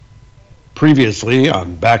Previously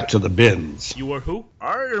on Back to the Bins. You are who?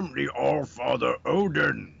 I am the All-Father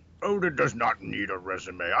Odin. Odin does not need a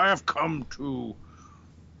resume. I have come to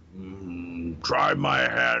try my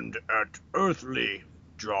hand at earthly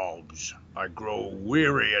jobs. I grow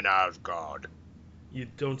weary in Asgard. You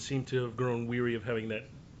don't seem to have grown weary of having that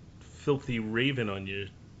filthy raven on your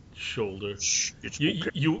shoulder. Shh, it's You okay.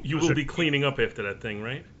 you will be cleaning up after that thing,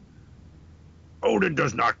 right? Odin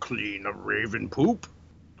does not clean a raven poop.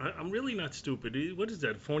 I'm really not stupid. What is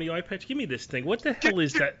that? Phony eye patch? Give me this thing. What the hell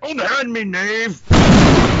is that? Don't hand me, knave.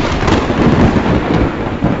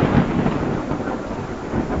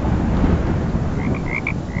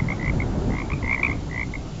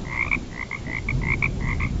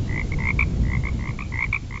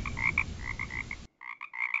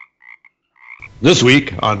 This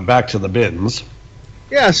week on Back to the Bins.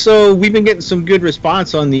 Yeah, so we've been getting some good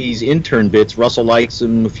response on these intern bits. Russell likes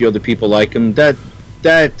them, a few other people like them. That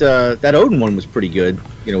Odin one was pretty good,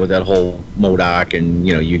 with that whole Modoc and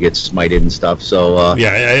you get smited and stuff. So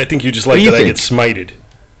yeah, I think you just like that I get smited.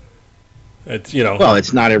 It's Well,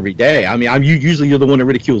 it's not every day. I mean, usually you're the one that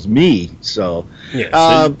ridicules me. So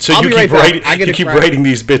yeah. So you keep writing. You keep writing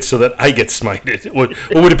these bits so that I get smited, or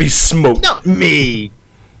would it be smoked? Not me.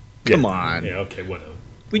 Come on. Yeah. Okay. Whatever.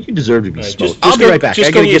 But you deserve to be smoked. I'll be right back.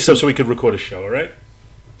 Just go get stuff so we could record a show. All right.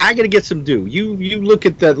 I gotta get some due. You look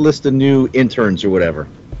at that list of new interns or whatever.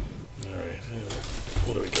 All right.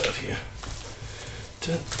 What do we got here?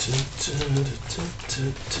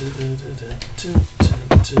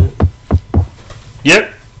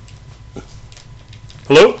 Yep.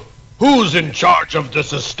 Hello? Who's in charge of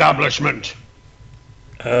this establishment?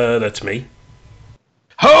 That's me.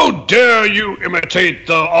 How dare you imitate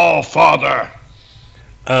the All-Father?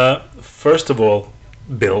 First of all,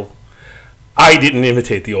 Bill, I didn't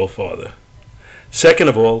imitate the All-Father. Second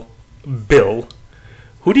of all, Bill,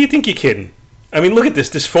 who do you think you're kidding? I mean, look at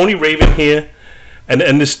this phony raven here, and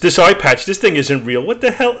this eye patch. This thing isn't real. What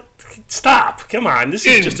the hell? Stop! Come on, this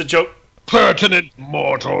is just a joke. Pertinent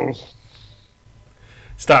mortal.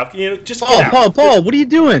 Stop! Just get out. Paul, what are you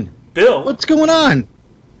doing? Bill, what's going on?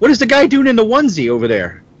 What is the guy doing in the onesie over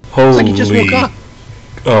there? Holy! It's like he just woke up.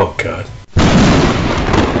 Oh God.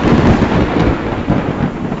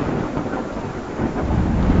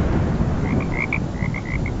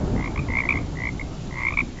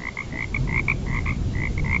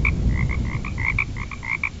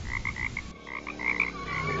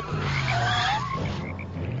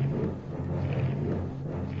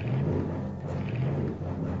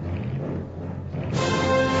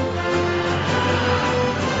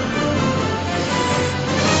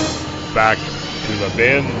 Back to the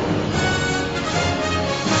bin.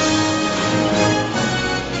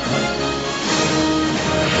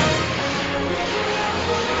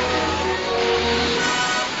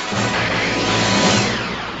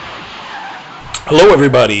 Hello,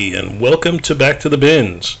 everybody, and welcome to Back to the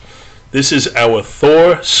Bins. This is our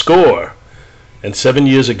Thor score, and 7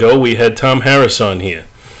 years ago we had Tom Harris on here,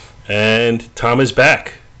 and Tom is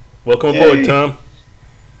back. Welcome aboard, Tom.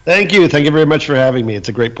 Thank you very much for having me. It's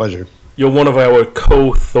a great pleasure. You're one of our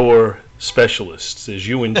co-Thor specialists, as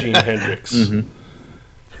you and Gene Hendricks. Mm-hmm.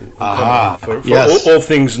 For yes. all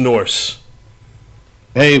things Norse.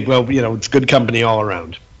 Hey, well, it's good company all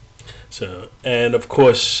around. So, and of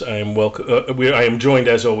course, I am joined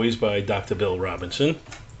as always by Dr. Bill Robinson.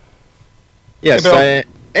 Yes.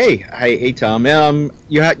 Hey, Hey, Tom.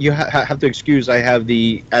 You have to excuse. I have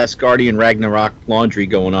the Asgardian Ragnarok laundry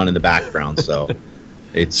going on in the background, so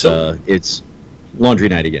it's laundry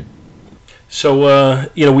night again. So,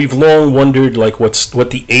 we've long wondered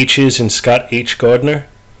what the H is in Scott H. Gardner.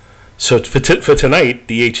 So for tonight,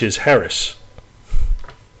 the H is Harris.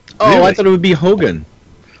 Oh, Really? I thought it would be Hogan.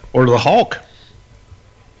 Or the Hulk.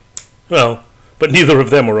 Well, but neither of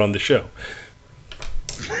them were on the show.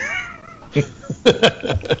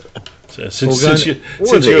 So since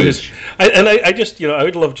you're his, I just I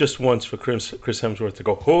would love just once for Chris Hemsworth to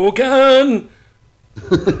go Hogan.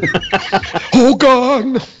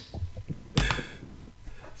 Hogan.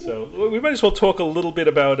 So we might as well talk a little bit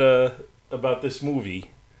about this movie,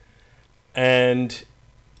 and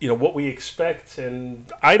what we expect.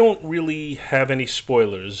 And I don't really have any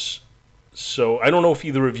spoilers, so I don't know if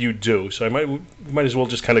either of you do. So we might as well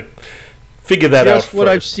just kind of figure that out. Just what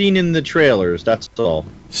I've seen in the trailers. That's all.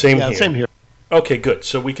 Same here. Same here. Okay, good.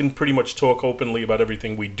 So we can pretty much talk openly about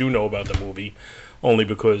everything we do know about the movie, only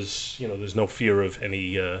because there's no fear of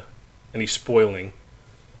any spoiling.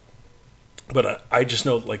 But I just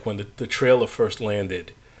know, like, when the trailer first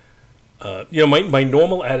landed, my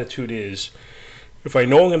normal attitude is, if I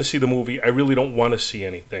know I'm going to see the movie, I really don't want to see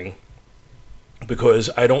anything. because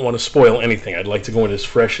I don't want to spoil anything. I'd like to go in as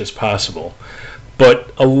fresh as possible.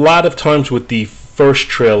 But a lot of times with the first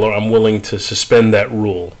trailer, I'm willing to suspend that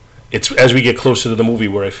rule. It's as we get closer to the movie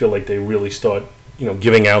where I feel like they really start,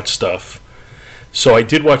 giving out stuff. So I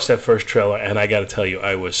did watch that first trailer, and I got to tell you,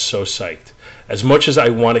 I was so psyched. As much as I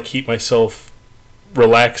want to keep myself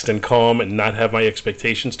relaxed and calm and not have my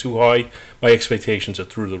expectations too high, my expectations are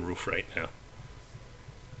through the roof right now.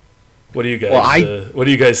 What are you guys? What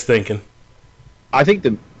are you guys thinking? I think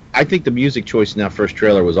the music choice in that first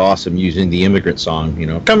trailer was awesome, using the immigrant song.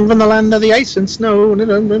 Come from the land of the ice and snow.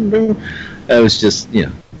 It was just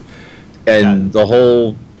and the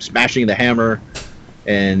whole smashing the hammer,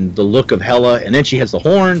 and the look of Hela, and then she has the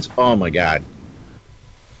horns. Oh my God!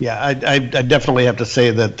 Yeah, I definitely have to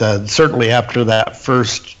say that certainly after that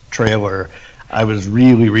first trailer, I was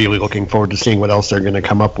really, really looking forward to seeing what else they're going to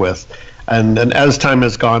come up with. And as time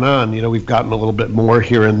has gone on, we've gotten a little bit more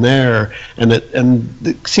here and there, and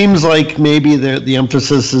it seems like maybe the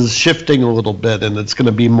emphasis is shifting a little bit, and it's going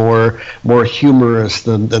to be more humorous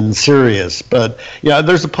than serious. But yeah,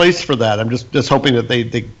 there's a place for that. I'm just hoping that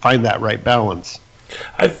they find that right balance.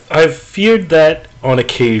 I've feared that on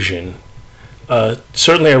occasion.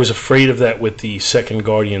 Certainly, I was afraid of that with the second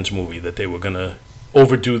Guardians movie, that they were going to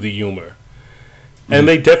overdo the humor, and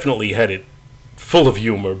they definitely had it full of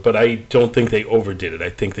humor, but I don't think they overdid it. I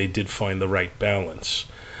think they did find the right balance.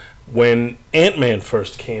 When Ant-Man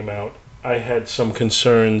first came out, I had some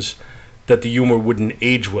concerns that the humor wouldn't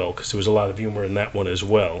age well, because there was a lot of humor in that one as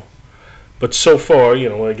well. But so far,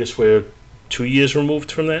 I guess we're 2 years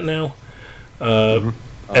removed from that now, and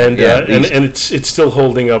it's still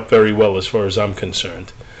holding up very well as far as I'm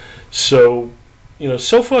concerned. So,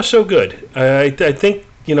 so far so good. I think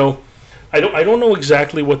I don't know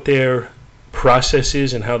exactly what their process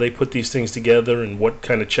is and how they put these things together and what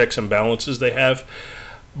kind of checks and balances they have,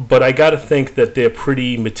 but I got to think that they're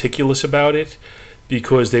pretty meticulous about it,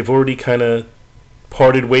 because they've already kind of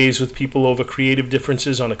parted ways with people over creative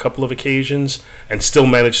differences on a couple of occasions and still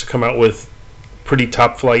managed to come out with pretty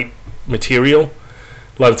top flight material.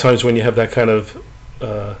 A lot of times when you have that kind of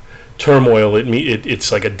turmoil,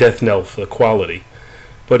 it's like a death knell for the quality.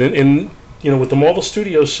 But in with the Marvel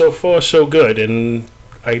Studios, so far so good, and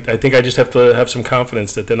I think I just have to have some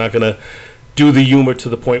confidence that they're not going to do the humor to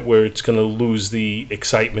the point where it's going to lose the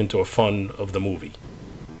excitement or fun of the movie.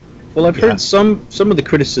 Well, I've heard some of the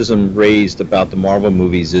criticism raised about the Marvel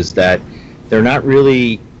movies is that they're not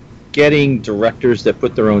really getting directors that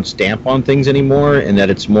put their own stamp on things anymore, and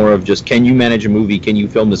that it's more of just, can you manage a movie? Can you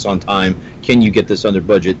film this on time? Can you get this under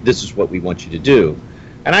budget? This is what we want you to do.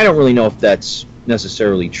 And I don't really know if that's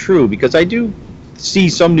necessarily true, because I do see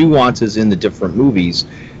some nuances in the different movies,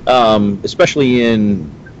 especially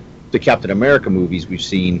in the Captain America movies we've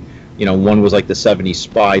seen. One was like the 70s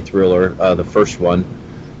spy thriller, the first one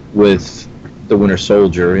with the Winter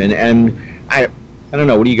Soldier, and I don't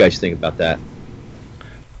know. What do you guys think about that?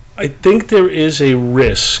 I think there is a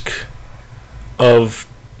risk of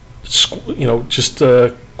just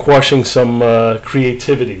quashing some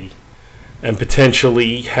creativity and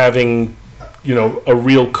potentially having a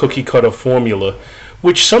real cookie cutter formula,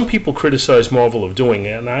 which some people criticize Marvel of doing,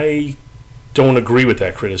 and I don't agree with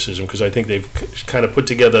that criticism, because I think they've kind of put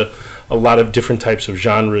together a lot of different types of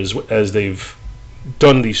genres as they've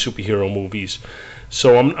done these superhero movies.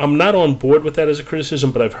 So I'm not on board with that as a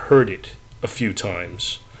criticism, but I've heard it a few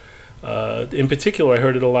times. In particular, I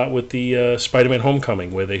heard it a lot with the Spider-Man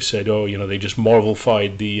Homecoming, where they said, they just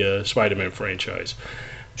Marvel-fied the Spider-Man franchise.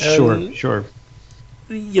 Sure.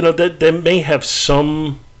 That there may have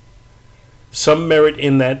some merit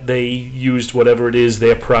in that they used whatever it is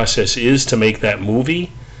their process is to make that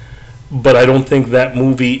movie, but I don't think that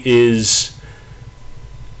movie is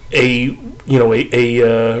a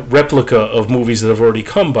replica of movies that have already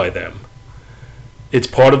come by them. It's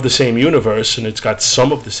part of the same universe, and it's got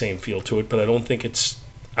some of the same feel to it, but I don't think it's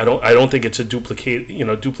a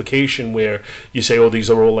duplication where you say, these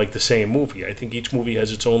are all like the same movie. I think each movie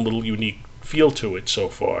has its own little unique feel to it so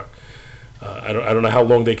far. I don't know how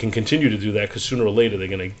long they can continue to do that, because sooner or later they're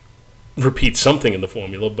going to repeat something in the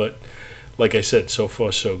formula, but like I said, so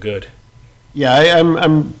far so good. Yeah,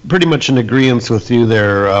 I'm pretty much in agreement with you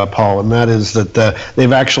there, Paul, and that is that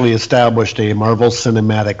they've actually established a Marvel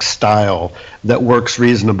Cinematic style that works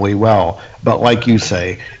reasonably well. But like you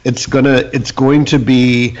say, it's going to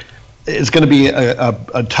be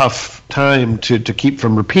a tough time to keep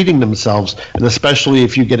from repeating themselves, and especially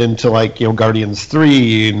if you get into like Guardians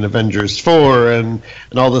 3 and Avengers 4 and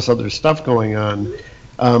all this other stuff going on.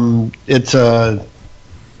 It's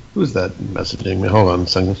who's that messaging me? Hold on a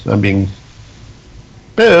second. I'm being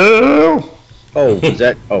Bill. Oh, was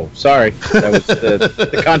that? Oh, sorry. That was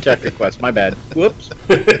the contact request. My bad. Whoops.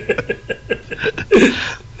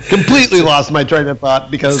 Completely lost my train of thought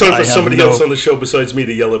because It's time I for have somebody else on the show besides me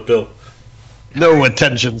to yell at Bill. no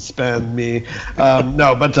attention span. Me,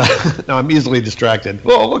 no, but no, I'm easily distracted.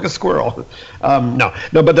 Oh, look, a squirrel. But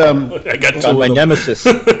I got On two my of them. nemesis.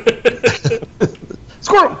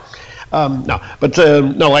 squirrel. No,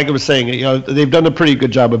 like I was saying, they've done a pretty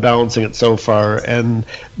good job of balancing it so far, and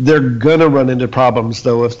they're gonna run into problems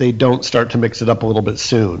though if they don't start to mix it up a little bit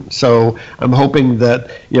soon. So I'm hoping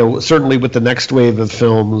that certainly with the next wave of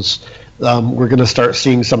films, we're going to start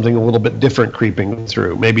seeing something a little bit different creeping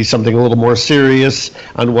through. Maybe something a little more serious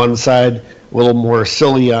on one side, a little more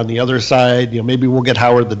silly on the other side. Maybe we'll get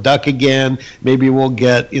Howard the Duck again. Maybe we'll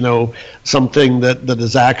get something that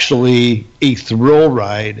is actually a thrill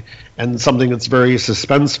ride and something that's very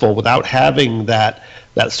suspenseful without having that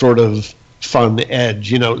sort of fun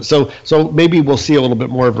edge. So maybe we'll see a little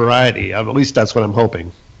bit more variety. At least that's what I'm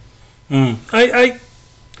hoping. I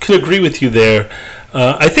can agree with you there.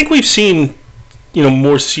 I think we've seen,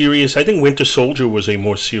 more serious. I think Winter Soldier was a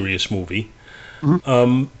more serious movie.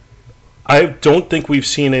 Mm-hmm. I don't think we've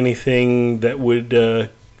seen anything that would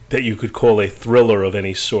that you could call a thriller of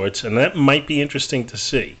any sorts, and that might be interesting to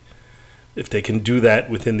see if they can do that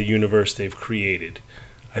within the universe they've created.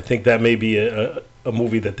 I think that may be a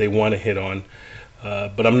movie that they want to hit on,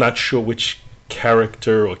 but I'm not sure which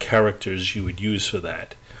character or characters you would use for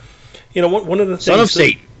that. One of the things Son of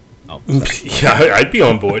Satan. Oh, yeah, I'd be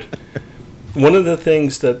on board. One of the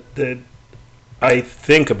things that I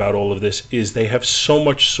think about all of this is they have so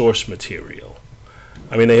much source material.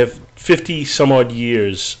 I mean, they have 50 some odd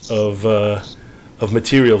years of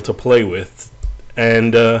material to play with,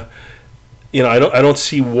 and I don't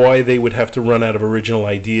see why they would have to run out of original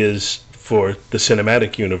ideas for the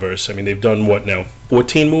cinematic universe. I mean, they've done what now?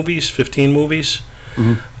 14 movies, 15 movies.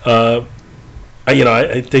 Mm-hmm.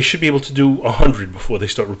 They should be able to do 100 before they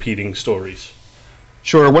start repeating stories.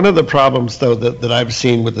 Sure. One of the problems, though, that I've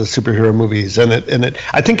seen with the superhero movies, and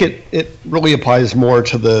I think it really applies more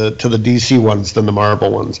to the DC ones than the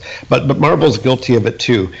Marvel ones. But Marvel's guilty of it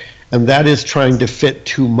too, and that is trying to fit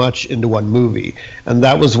too much into one movie. And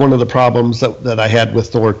that was one of the problems that I had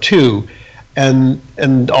with Thor 2,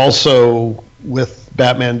 and also with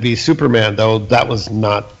Batman v Superman, though that was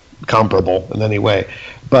not comparable in any way.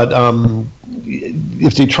 But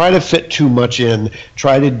if they try to fit too much in,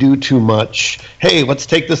 try to do too much, hey, let's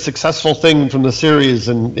take the successful thing from the series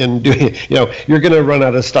and do it, you're going to run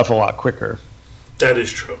out of stuff a lot quicker. That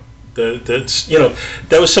is true.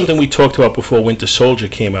 That was something we talked about before Winter Soldier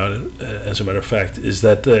came out. As a matter of fact, is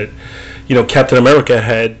that Captain America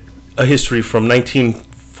had a history from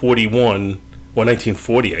 1941, or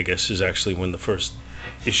 1940, I guess, is actually when the first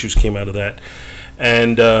issues came out of that,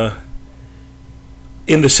 and.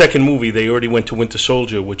 In the second movie, they already went to Winter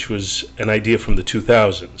Soldier, which was an idea from the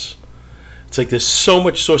 2000s. It's like there's so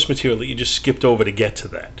much source material that you just skipped over to get to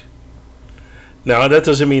that. Now, that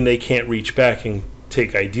doesn't mean they can't reach back and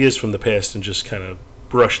take ideas from the past and just kind of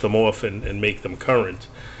brush them off and make them current.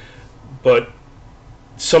 But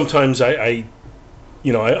sometimes I'm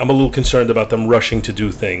a little concerned about them rushing to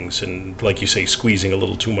do things and, like you say, squeezing a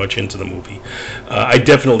little too much into the movie. I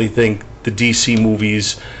definitely think the DC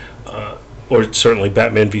movies... or certainly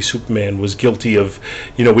Batman v Superman was guilty of,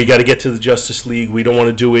 we got to get to the Justice League. We don't want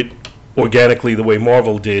to do it organically the way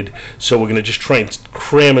Marvel did, so we're going to just try and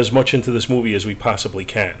cram as much into this movie as we possibly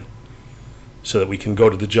can so that we can go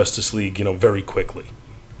to the Justice League, very quickly.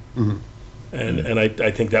 Mm-hmm. And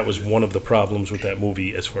I think that was one of the problems with that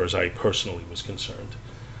movie as far as I personally was concerned.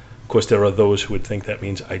 Of course, there are those who would think that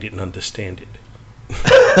means I didn't understand it.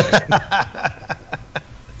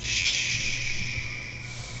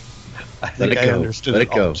 I think I understood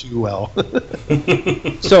it all too well.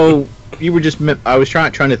 So you were I was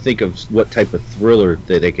trying to think of what type of thriller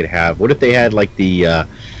that they could have. What if they had like the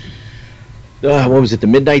what was it, the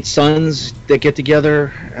Midnight Suns that get together,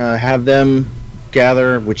 have them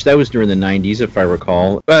gather, which that was during the 90s if I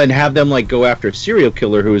recall, and have them like go after a serial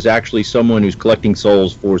killer who is actually someone who's collecting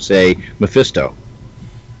souls for, say, Mephisto.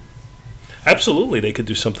 Absolutely, they could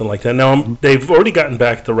do something like that. Now, they've already gotten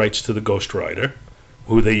back the rights to the Ghost Rider,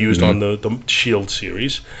 who they used on the S.H.I.E.L.D.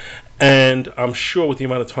 series, and I'm sure with the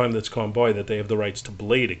amount of time that's gone by that they have the rights to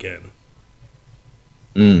Blade again.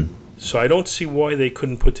 So I don't see why they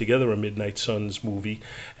couldn't put together a Midnight Suns movie.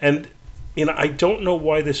 And I don't know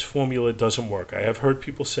why this formula doesn't work. I have heard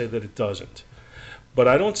people say that it doesn't. But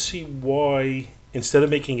I don't see why, instead of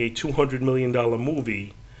making a $200 million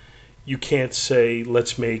movie, you can't say,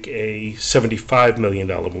 let's make a $75 million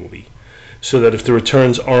movie. So that if the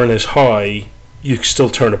returns aren't as high, you still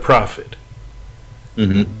turn a profit.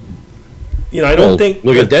 Mm-hmm. You know, I don't think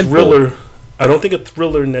look a at Deadpool. thriller. I don't think a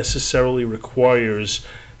thriller necessarily requires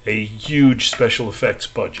a huge special effects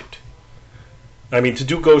budget. I mean, to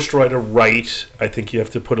do Ghost Rider right, I think you have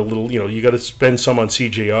to put a little, you got to spend some on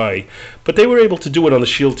CGI. But they were able to do it on the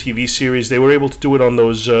Shield TV series. They were able to do it on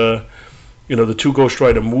those, the two Ghost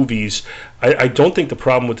Rider movies. I don't think the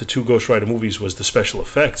problem with the two Ghost Rider movies was the special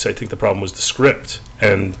effects. I think the problem was the script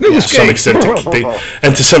and to some extent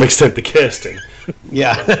the casting.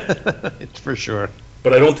 Yeah, it's for sure.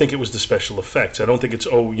 But I don't think it was the special effects. I don't think it's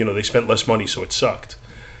they spent less money so it sucked.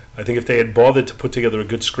 I think if they had bothered to put together a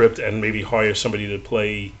good script and maybe hire somebody to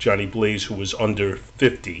play Johnny Blaze who was under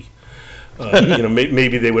 50,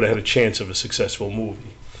 maybe they would have had a chance of a successful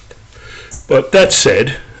movie. But that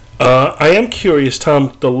said, I am curious,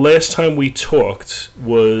 Tom. The last time we talked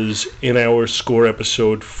was in our score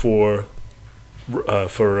episode for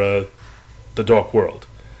The Dark World,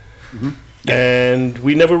 and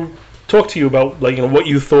we never talked to you about what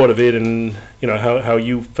you thought of it and how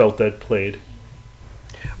you felt that played.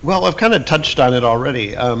 Well, I've kind of touched on it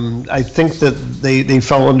already. I think that they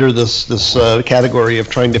fell under this category of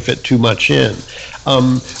trying to fit too much in.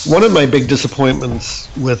 One of my big disappointments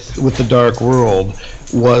with The Dark World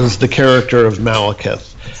was the character of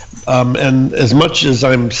Malekith. And as much as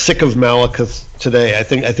I'm sick of Malekith today, I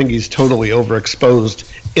think he's totally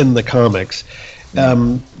overexposed in the comics.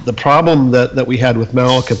 The problem that we had with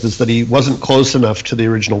Malekith is that he wasn't close enough to the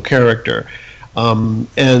original character.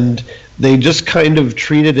 And they just kind of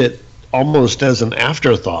treated it almost as an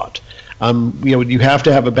afterthought. You have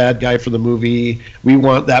to have a bad guy for the movie. We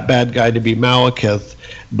want that bad guy to be Malekith,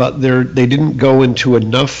 but they didn't go into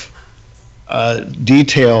enough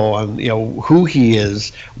detail on who he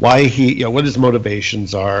is, why he, what his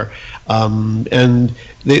motivations are, and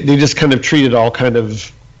they just kind of treat it all kind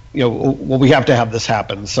of, well, we have to have this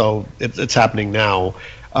happen, so it's happening now.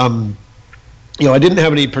 I didn't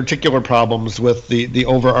have any particular problems with the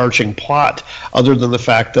overarching plot, other than the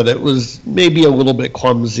fact that it was maybe a little bit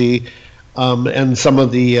clumsy, and some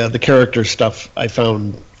of the character stuff I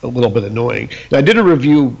found a little bit annoying. And I did a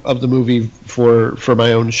review of the movie for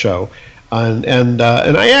my own show, and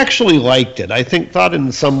I actually liked it. I thought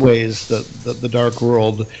in some ways that the Dark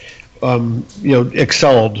World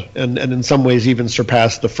excelled and in some ways even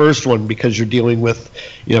surpassed the first one, because you're dealing with,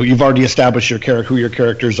 you've already established who your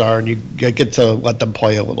characters are, and you get to let them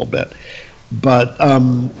play a little bit. But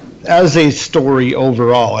as a story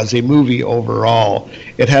overall, as a movie overall,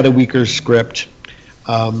 it had a weaker script.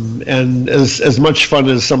 And as much fun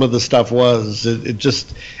as some of the stuff was,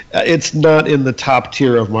 it's not in the top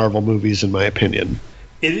tier of Marvel movies, in my opinion.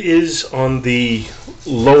 It is on the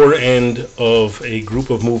lower end of a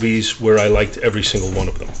group of movies where I liked every single one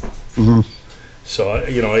of them. Mm-hmm. So,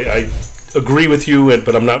 I agree with you,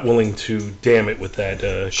 but I'm not willing to damn it with that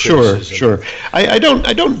criticism. Sure. I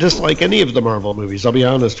don't dislike any of the Marvel movies, I'll be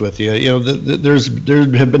honest with you.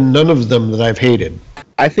 There have been none of them that I've hated.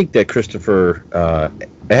 I think that Christopher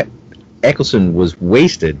Eccleston was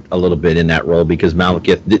wasted a little bit in that role, because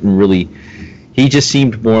Malekith didn't really... He just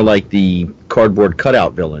seemed more like the cardboard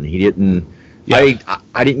cutout villain. He didn't... Yeah.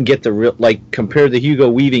 I didn't get the real... compare the Hugo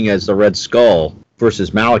Weaving as the Red Skull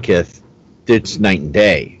versus Malekith, it's night and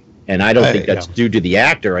day. And I don't think that's due to the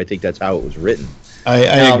actor. I think that's how it was written.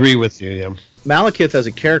 I agree with you, yeah. Malekith as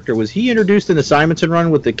a character, was he introduced in the Simonson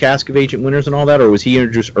run with the Cask of Ancient Winters and all that, or was he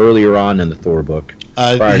introducced earlier on in the Thor book?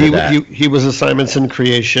 He was a Simonson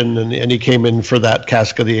creation, and he came in for that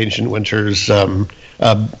Cask of the Ancient Winters, that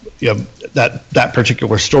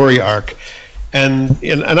particular story arc. And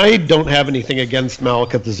I don't have anything against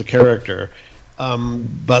Malekith as a character,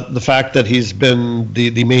 but the fact that he's been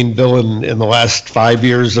the main villain in the last 5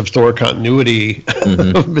 years of Thor continuity,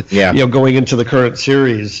 mm-hmm. Going into the current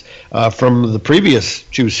series from the previous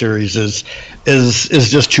two series is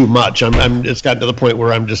just too much. It's gotten to the point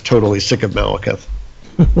where I'm just totally sick of Malekith.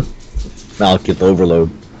 Malekith overload.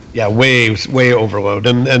 Yeah, way overload,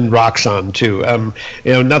 and Roxxon too.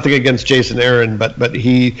 Nothing against Jason Aaron, but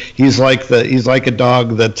he's like a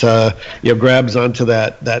dog that grabs onto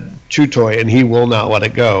that chew toy and he will not let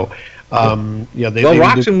it go.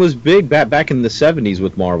 Roxxon was big back in the '70s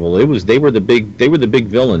with Marvel. They were the big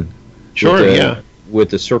villain. Sure, with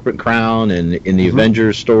the Serpent Crown and in the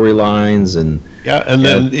Avengers storylines and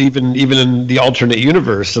then even in the alternate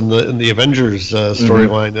universe in the Avengers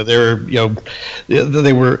storyline,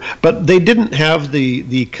 they were, but they didn't have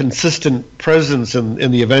the consistent presence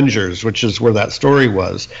in the Avengers, which is where that story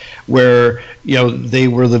was, where they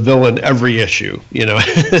were the villain every issue.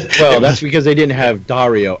 Well, that's because they didn't have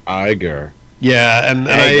Dario Iger. Yeah, and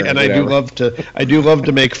Agger, I do love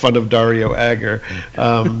to make fun of Dario Agger,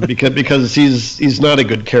 because he's not a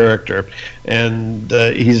good character, and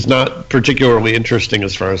he's not particularly interesting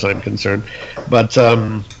as far as I'm concerned. But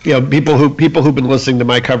people who've been listening to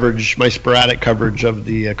my coverage, my sporadic coverage of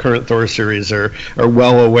the current Thor series, are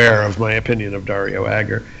well aware of my opinion of Dario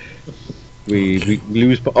Agger. We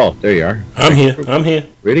lose. Oh, there you are. I'm here.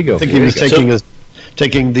 Ready to go. I think he was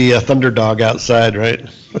taking the Thunder Dog outside, right?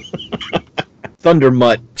 Thunder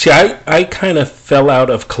Mutt. See, I kind of fell out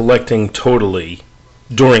of collecting totally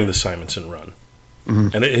during the Simonson run.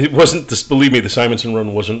 Mm-hmm. And it wasn't, believe me, the Simonson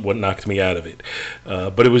run wasn't what knocked me out of it.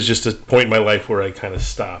 But it was just a point in my life where I kind of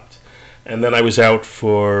stopped. And then I was out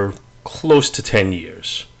for close to 10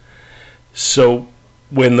 years. So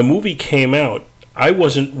when the movie came out, I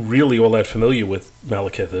wasn't really all that familiar with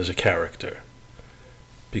Malekith as a character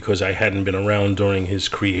because I hadn't been around during his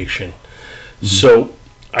creation. Mm-hmm. So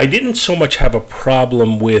I didn't so much have a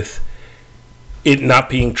problem with it not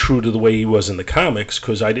being true to the way he was in the comics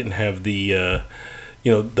because I didn't have the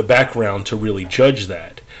background to really judge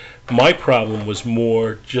that. My problem was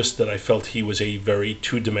more just that I felt he was a very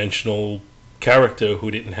two-dimensional character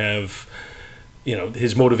who didn't have,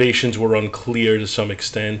 his motivations were unclear to some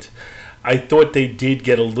extent. I thought they did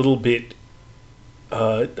get a little bit.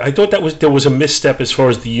 I thought there was a misstep as far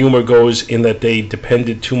as the humor goes in that they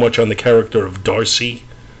depended too much on the character of Darcy.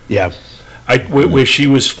 Yeah. Where she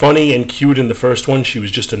was funny and cute in the first one, she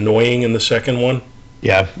was just annoying in the second one.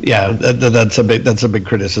 Yeah. That's a big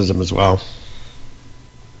criticism as well.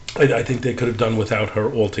 I think they could have done without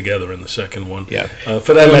her altogether in the second one. Yeah.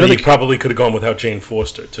 For that matter, you probably could have gone without Jane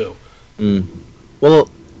Foster too. Well,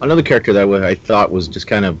 another character that I thought was just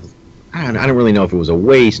kind of, I don't really know if it was a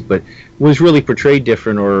waste, but was really portrayed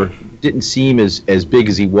different or didn't seem as big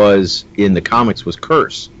as he was in the comics was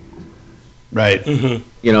Curse. Right. Mm-hmm.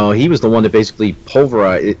 He was the one that basically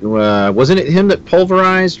pulverized. Wasn't it him that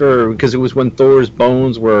pulverized, or because it was when Thor's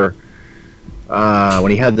bones were,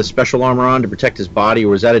 when he had the special armor on to protect his body, or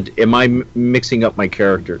was that? Am I mixing up my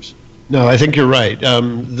characters? No, I think you're right.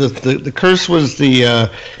 The Curse was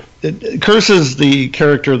the. Curse is the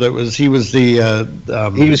character that was. He was the.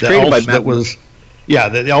 He was the created elf by that was. Yeah,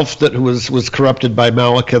 the elf that was corrupted by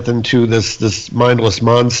Malekith into this mindless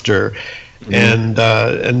monster. Mm-hmm.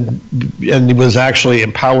 And he was actually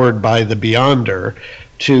empowered by the Beyonder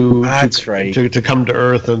to come to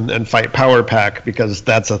Earth and fight Power Pack because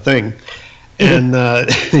that's a thing, and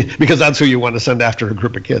because that's who you want to send after a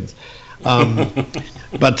group of kids.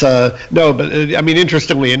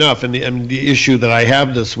 Interestingly enough, and the issue that I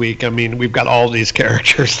have this week, we've got all these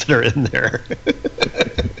characters that are in there.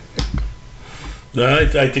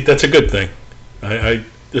 I think that's a good thing. I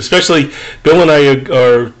especially Bill and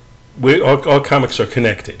I our comics are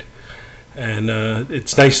connected, and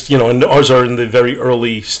it's nice, and ours are in the very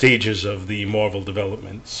early stages of the Marvel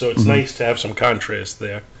development, so it's nice to have some contrast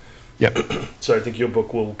there. Yep. So I think your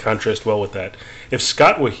book will contrast well with that. If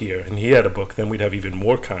Scott were here and he had a book, then we'd have even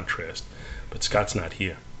more contrast, but Scott's not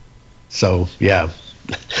here. So, yeah.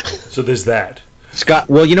 So there's that. Scott,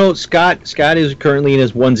 Scott is currently in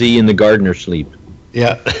his onesie in the gardener sleep.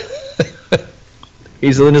 Yeah.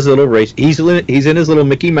 He's in his little race. He's in his little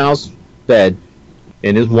Mickey Mouse bed,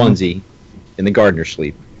 in his onesie, in the gardener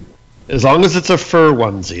sleep. As long as it's a fur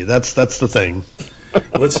onesie, that's the thing.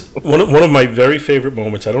 One of my very favorite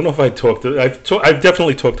moments. I don't know if I've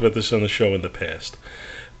definitely talked about this on the show in the past,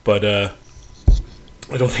 but I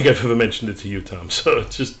don't think I've ever mentioned it to you, Tom. So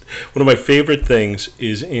it's just one of my favorite things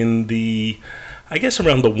is in the, I guess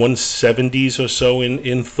around the 170s or so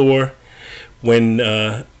in Thor,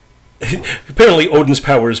 when. Apparently, Odin's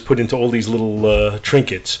power is put into all these little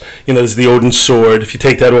trinkets. There's the Odin sword. If you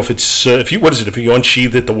take that off, it's if you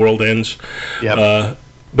unsheath it, the world ends. Yeah.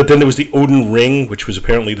 But then there was the Odin ring, which was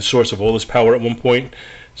apparently the source of all his power at one point.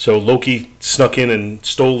 So Loki snuck in and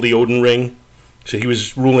stole the Odin ring. So he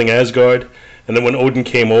was ruling Asgard. And then when Odin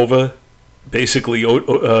came over, basically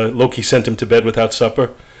Loki sent him to bed without supper,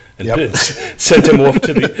 and sent him off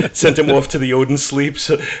to the Odin sleep.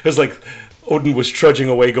 So it was like Odin was trudging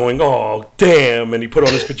away going, oh, damn, and he put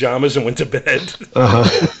on his pajamas and went to bed.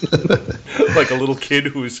 Like a little kid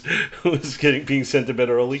who's being sent to bed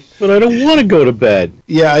early. But I don't want to go to bed.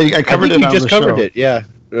 Yeah, I covered it on the show. You just covered it, yeah.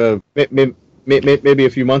 Maybe a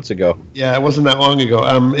few months ago. Yeah, it wasn't that long ago.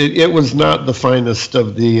 It was not the finest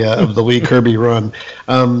of the Lee Kirby run.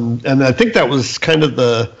 And I think that was kind of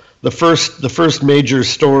the first major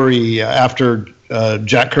story after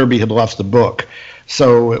Jack Kirby had left the book.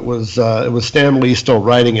 So it was Stan Lee still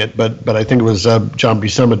writing it, but I think it was John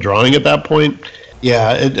Buscema drawing at that point.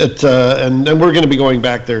 Yeah, and we're going to be going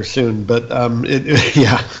back there soon, but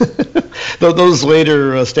yeah, those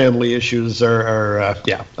later Stanley issues are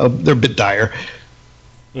they're a bit dire.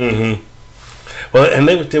 Mm-hmm. Well, and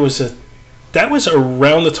there was that was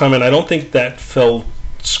around the time, and I don't think that fell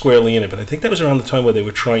squarely in it, but I think that was around the time where they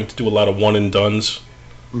were trying to do a lot of one and dones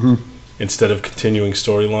instead of continuing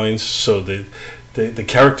storylines. So the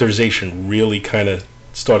characterization really kind of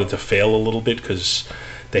started to fail a little bit because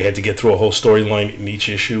they had to get through a whole storyline in each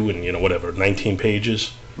issue, and 19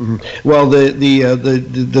 pages. Mm-hmm. Well, the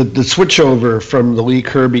switchover from the Lee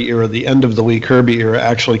Kirby era, the end of the Lee Kirby era,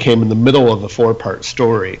 actually came in the middle of a 4-part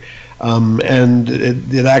story. And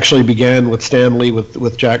it actually began with Stan Lee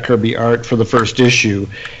with Jack Kirby art for the first issue,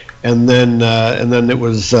 and then it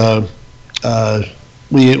was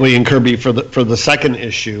Lee and Kirby for the second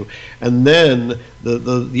issue, and then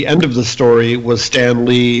the end of the story was Stan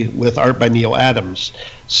Lee with art by Neil Adams.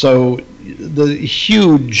 So the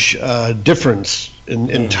huge difference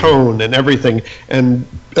in tone and everything, and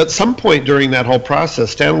at some point during that whole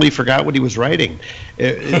process, Stan Lee forgot what he was writing.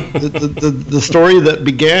 The story that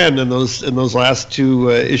began in those last 2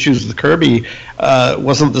 issues of Kirby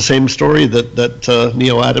wasn't the same story that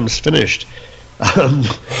Neil Adams finished. And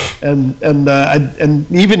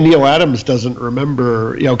even Neil Adams doesn't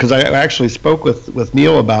remember, because I actually spoke with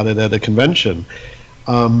Neil about it at a convention,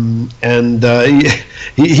 and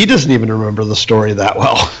he doesn't even remember the story that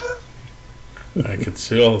well. I could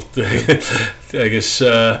see. Well, I guess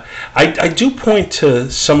I do point to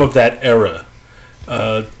some of that era.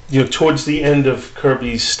 Towards the end of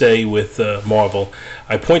Kirby's stay with Marvel,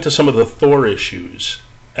 I point to some of the Thor issues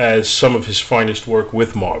as some of his finest work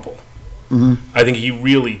with Marvel. Mm-hmm. I think he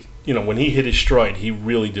really, when he hit his stride, he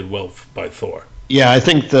really did well by Thor. Yeah, I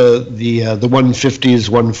think the 150s,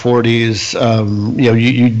 140s,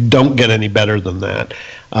 you don't get any better than that.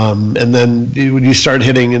 And then when you start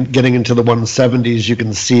getting into the 170s, you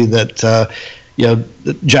can see that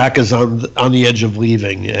Jack is on the edge of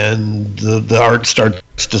leaving, and the art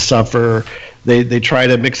starts to suffer. They try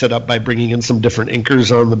to mix it up by bringing in some different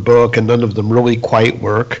inkers on the book, and none of them really quite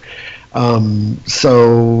work.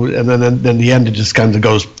 So, and then in the end, it just kind of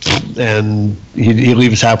goes, and he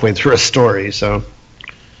leaves halfway through a story. So,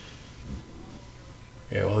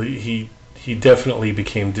 yeah, well, he definitely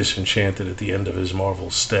became disenchanted at the end of his Marvel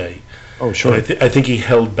stay. Oh, sure. I think he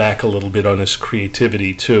held back a little bit on his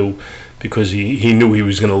creativity too, because he knew he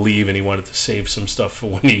was going to leave, and he wanted to save some stuff for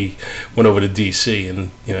when he went over to DC,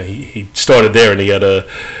 and he started there, and he had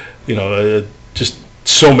just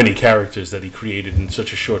so many characters that he created in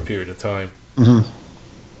such a short period of time. Mm-hmm.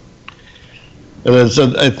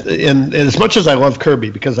 And as much as I love Kirby,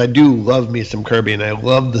 because I do love me some Kirby, and I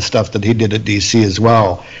love the stuff that he did at DC as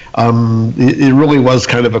well, it really was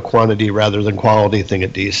kind of a quantity rather than quality thing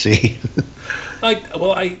at DC.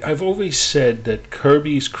 I've always said that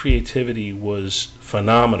Kirby's creativity was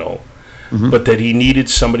phenomenal, but that he needed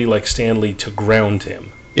somebody like Stan Lee to ground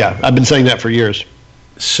him. Yeah, I've been saying that for years.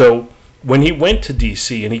 So when he went to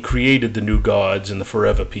DC and he created the New Gods and the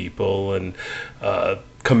Forever People and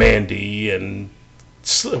Commandy and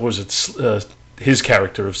his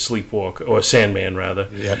character of Sleepwalker, or Sandman rather.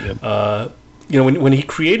 Yep. When he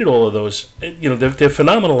created all of those, they're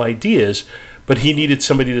phenomenal ideas, but he needed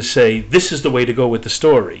somebody to say, this is the way to go with the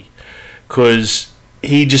story, because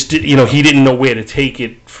he just did, he didn't know where to take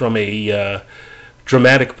it from a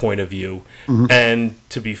dramatic point of view, and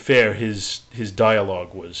to be fair, his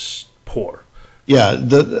dialogue was poor. Yeah,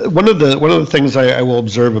 one of the things I will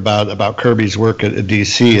observe about Kirby's work at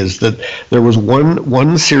DC is that there was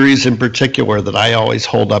one series in particular that I always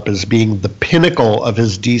hold up as being the pinnacle of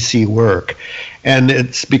his DC work, and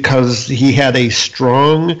it's because he had a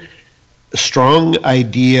strong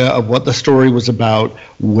idea of what the story was about,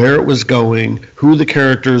 where it was going, who the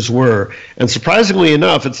characters were, and surprisingly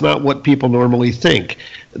enough, it's not what people normally think.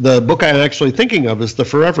 The book I'm actually thinking of is The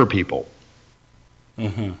Forever People.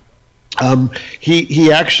 Mm-hmm.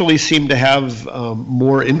 He actually seemed to have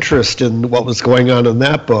more interest in what was going on in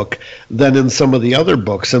that book than in some of the other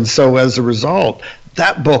books, and so as a result,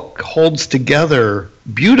 that book holds together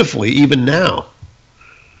beautifully even now.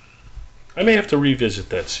 I may have to revisit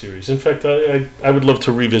that series. In fact, I would love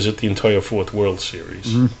to revisit the entire Fourth World series.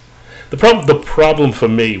 Mm-hmm. The problem for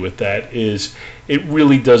me with that is it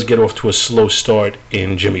really does get off to a slow start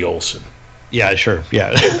in Jimmy Olsen. Yeah, sure.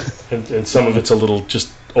 Yeah. and some of it's a little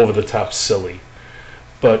just over the top silly.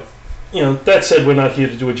 But, that said, we're not here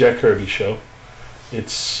to do a Jack Kirby show.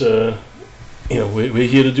 It's, we're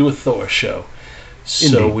here to do a Thor show.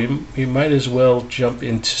 So we might as well jump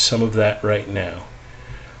into some of that right now.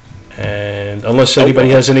 And unless anybody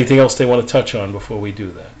has anything else they want to touch on before we do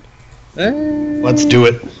that. Let's do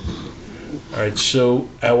it. All right, so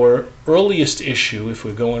our earliest issue, if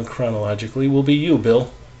we're going chronologically, will be you,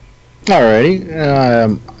 Bill.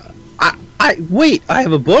 Alrighty. Wait, I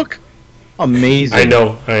have a book? Amazing. I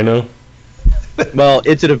know. Well,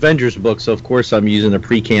 it's an Avengers book, so of course I'm using a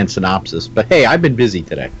pre-canned synopsis. But hey, I've been busy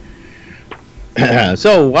today.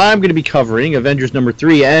 So I'm going to be covering Avengers number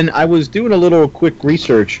 3, and I was doing a little quick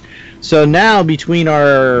research. So now, between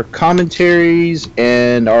our commentaries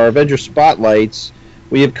and our Avengers spotlights,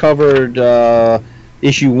 we have covered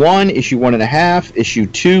issue 1, issue 1.5, issue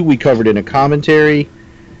 2 we covered in a commentary.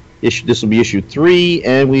 This will be issue 3,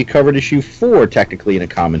 and we covered issue 4 technically in a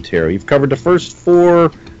commentary. We've covered the first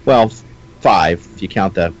 4, well, 5 if you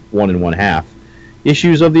count that 1 1/2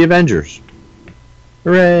 issues of the Avengers.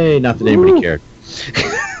 Hooray! Not that anybody cared.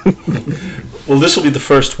 Well, this will be the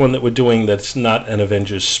first one that we're doing that's not an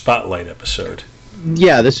Avengers Spotlight episode.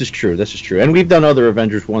 Yeah, this is true. And we've done other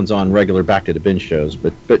Avengers ones on regular Back to the Bin shows,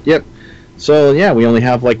 but yep. So yeah, we only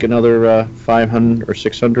have like another 500 or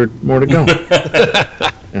 600 more to go.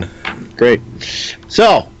 Yeah, great.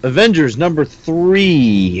 So Avengers number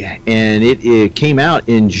 3, and it came out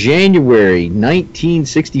in January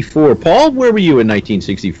 1964. Paul, where were you in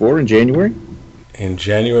 1964 in January? In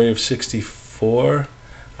January of 64,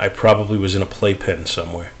 I probably was in a playpen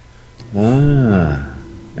somewhere. Ah,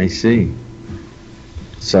 I see.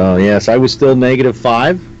 So yes, I was still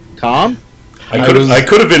 -5. Tom? I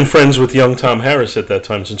could have been friends with young Tom Harris at that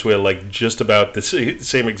time, since we were like just about the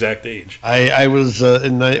same exact age. I was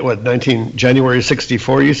in January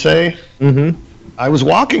 64, you say? Mm-hmm. I was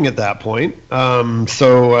walking at that point,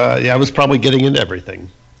 so I was probably getting into everything.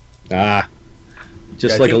 Ah,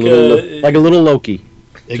 just Yeah, like a little Loki.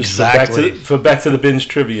 Exactly. For back to the Binge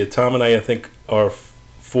trivia, Tom and I think are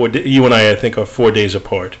 4. You and I think are 4 days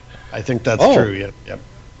apart. I think that's true. Yep.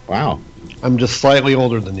 Wow. I'm just slightly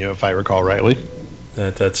older than you, if I recall rightly.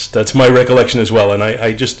 That's my recollection as well, and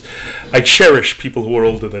I cherish people who are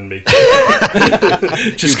older than me,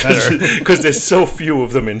 just because there's so few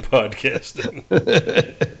of them in podcasting.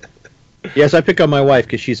 Yes, I pick on my wife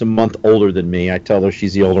because she's a month older than me. I tell her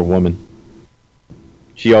she's the older woman.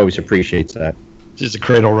 She always appreciates that. She's a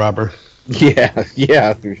cradle robber. Yeah.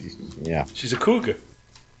 She's a cougar.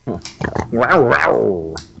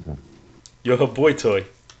 Wow. You're her boy toy.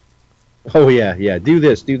 Oh yeah. Do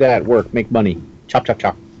this, do that, work, make money, chop.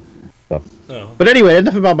 So. Oh. But anyway,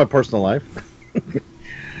 enough about my personal life.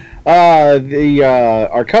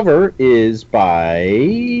 Our cover is by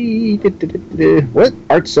what?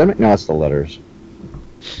 Art Semic? No, that's the letters.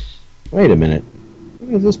 Wait a minute.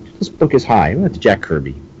 This book is high. That's Jack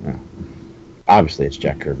Kirby. Oh. Obviously, it's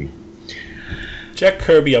Jack Kirby. Jack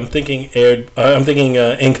Kirby. I'm thinking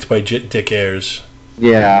inked by Dick Ayers.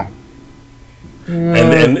 Yeah.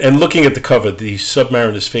 And looking at the cover, the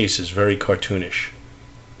Submariner's face is very cartoonish.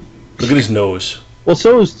 Look at his nose. Well,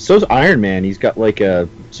 so's Iron Man. He's got like a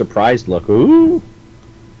surprised look. Ooh.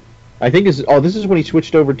 I think this is when he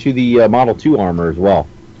switched over to the Model 2 armor as well,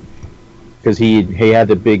 because he had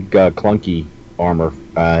the big clunky armor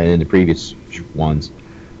in the previous ones.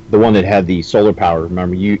 The one that had the solar power.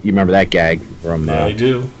 Remember you remember that gag from? Yeah, I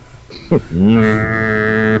do.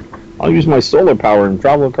 I'll use my solar power and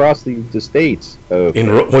travel across the states.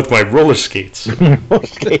 With my roller skates. Roller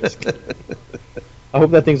skates. I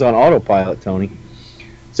hope that thing's on autopilot, Tony.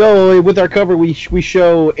 So with our cover, we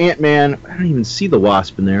show Ant-Man. I don't even see the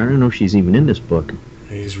Wasp in there. I don't know if she's even in this book.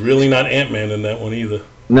 He's really not Ant-Man in that one either.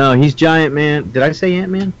 No, he's Giant Man. Did I say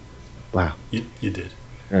Ant-Man? Wow. You did.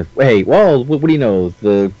 Hey, well, what do you know?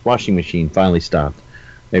 The washing machine finally stopped.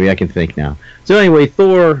 Maybe I can think now. So anyway,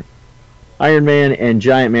 Thor, Iron Man, and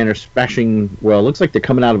Giant Man are smashing. Well, it looks like they're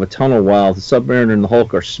coming out of a tunnel while the Submariner and the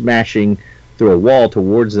Hulk are smashing through a wall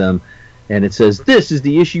towards them. And it says, "This is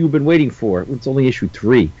the issue you've been waiting for." It's only issue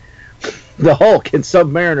 3. The Hulk and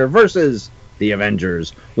Submariner versus the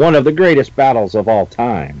Avengers, one of the greatest battles of all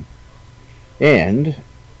time. And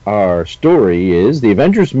our story is the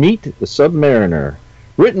Avengers meet the Submariner.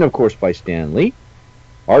 Written, of course, by Stan Lee.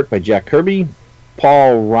 Art by Jack Kirby.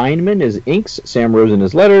 Paul Reinman is inks. Sam Rosen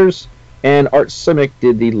is letters. And Art Simic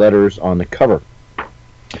did the letters on the cover.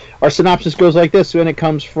 Our synopsis goes like this, and it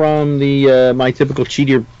comes from the my typical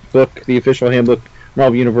cheater book, the official handbook,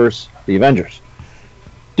 Marvel Universe, The Avengers.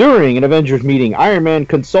 During an Avengers meeting, Iron Man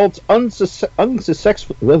consults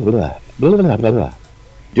unsuccessful.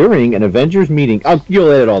 During an Avengers meeting,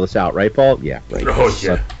 you'll edit all this out, right, Paul? Yeah, right. Oh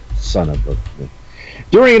yeah. Son of a.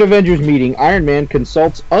 During an Avengers meeting, Iron Man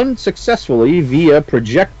consults unsuccessfully via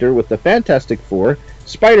projector with the Fantastic Four,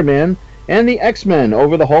 Spider-Man, and the X-Men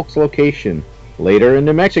over the Hulk's location. Later in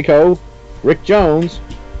New Mexico, Rick Jones,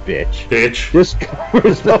 Bitch.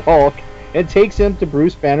 discovers the Hulk and takes him to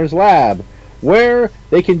Bruce Banner's lab, where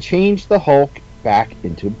they can change the Hulk back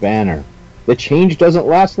into Banner. The change doesn't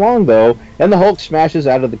last long, though, and the Hulk smashes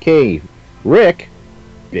out of the cave. Rick,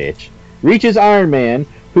 reaches Iron Man,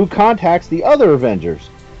 who contacts the other Avengers.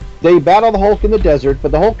 They battle the Hulk in the desert,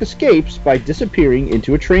 but the Hulk escapes by disappearing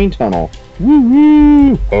into a train tunnel.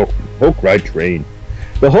 Woo-woo! Hulk ride train.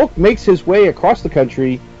 The Hulk makes his way across the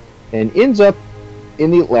country and ends up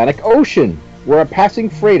in the Atlantic Ocean, where a passing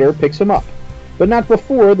freighter picks him up, but not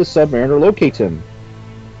before the Submariner locates him.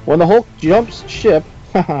 When the Hulk jumps ship,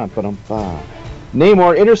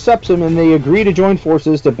 Namor intercepts him and they agree to join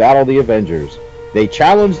forces to battle the Avengers. They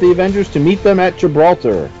challenge the Avengers to meet them at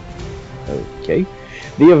Gibraltar. Okay.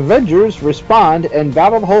 The Avengers respond and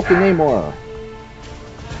battle the Hulk and Namor.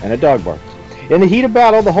 And a dog barks. In the heat of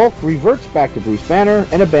battle, the Hulk reverts back to Bruce Banner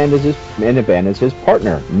and abandons his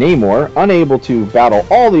partner. Namor, unable to battle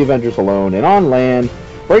all the Avengers alone and on land,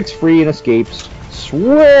 breaks free and escapes,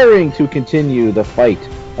 swearing to continue the fight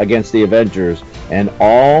against the Avengers and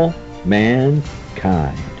all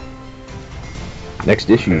mankind. Next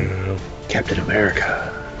issue, Captain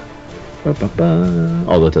America. Ba-ba-ba.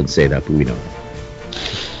 Although it doesn't say that, but we know.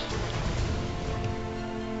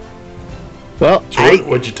 Well, So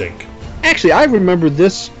what'd you think? Actually, I remember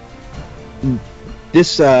this.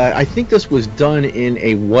 I think this was done in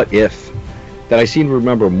a What If that I seem to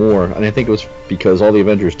remember more, and I think it was because all the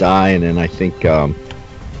Avengers die, and then I think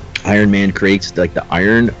Iron Man creates like the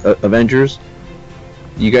Iron Avengers.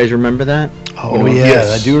 You guys remember that? Oh, You know? yeah,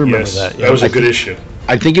 Yes, I do remember yes. that. Yeah. That was a good issue.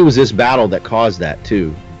 I think it was this battle that caused that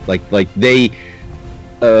too. Like they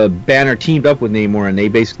Banner teamed up with Namor and they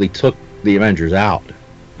basically took the Avengers out.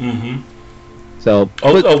 Mm-hmm. So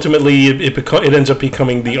Ultimately, it ends up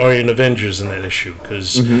becoming the Iron Avengers in that issue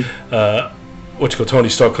because Tony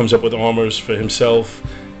Stark comes up with armors for himself.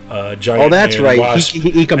 Giant that's Man, right. Wasp,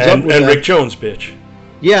 He comes and, up with and that. Rick Jones, bitch.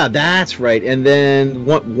 Yeah, that's right. And then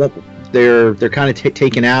what they're kind of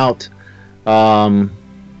taken out. And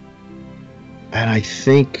I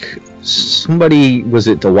think somebody, was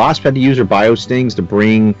it the Wasp, had to use her biostings to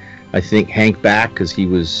bring, I think, Hank back because he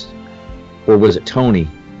was, or was it Tony?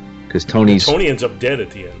 Because Tony ends up dead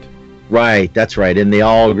at the end. Right, that's right, and they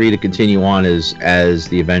all agree to continue on as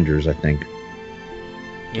the Avengers, I think.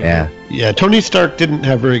 Yeah. Yeah, Tony Stark didn't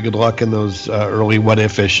have very good luck in those early What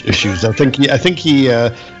If issues. I think he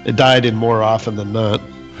died in more often than not.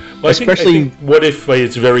 Well, I think What If, by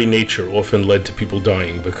its very nature, often led to people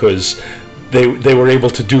dying because they were able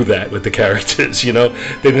to do that with the characters. You know,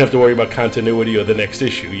 they didn't have to worry about continuity or the next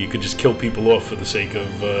issue. You could just kill people off for the sake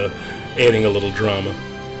of adding a little drama.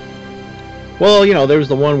 Well, you know, there was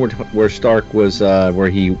the one where Stark was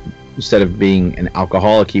where he, instead of being an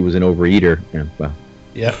alcoholic, he was an overeater. Yeah, well.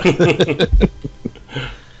 Yeah.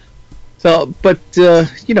 So, but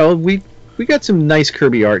you know, we got some nice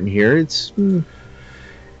Kirby art in here. It's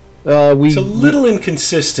it's a little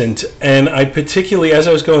inconsistent, and I particularly, as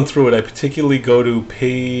I was going through it, I particularly go to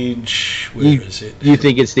page. Where is it? You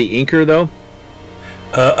think it's the inker though?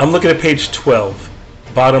 I'm looking at page 12,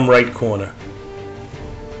 bottom right corner.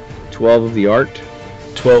 12 of the art.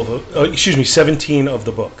 17 of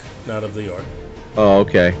the book, not of the art. Oh,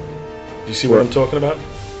 okay. Do you see what I'm talking about?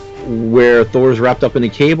 Where Thor's wrapped up in a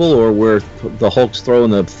cable, or where the Hulk's throwing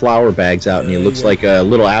the flour bags out, and he looks like a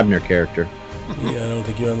little Abner character. Yeah, I don't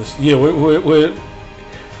think you understand. Yeah, we're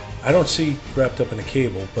I don't see wrapped up in a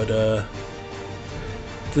cable, but the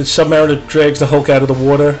Submariner drags the Hulk out of the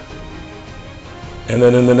water, and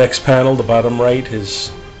then in the next panel, the bottom right,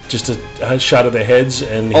 is just a shot of the heads,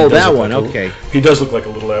 and he that one, okay. He does look like a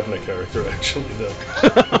little Abner character, actually, though.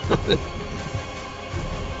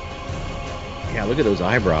 Yeah, look at those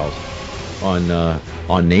eyebrows on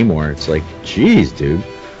Namor. It's like, geez, dude.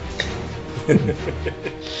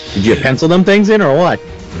 Did you pencil them things in or what?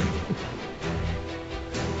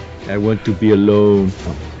 I want to be alone.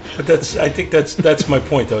 But I think that's my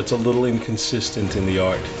point, though. It's a little inconsistent in the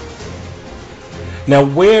art. Now,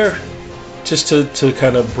 just to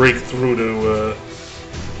kind of break through to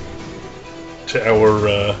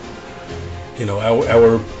our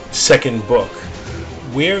our second book,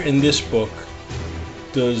 where in this book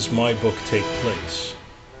does my book take place?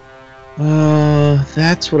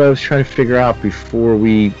 That's what I was trying to figure out before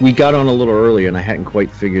we got on a little earlier, and I hadn't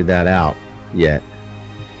quite figured that out yet.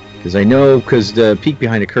 Because I know, because the peek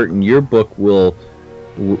behind the curtain, your book will,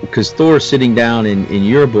 because Thor's sitting down in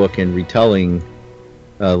your book and retelling,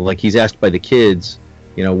 like he's asked by the kids,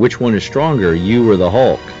 you know, which one is stronger, you or the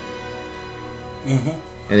Hulk? Mm-hmm.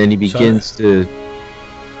 And then he begins to.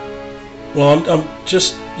 Well, I'm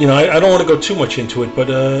just, I don't want to go too much into it, but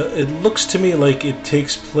it looks to me like it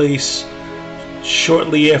takes place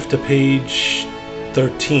shortly after page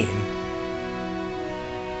 13.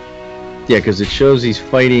 Yeah, because it shows he's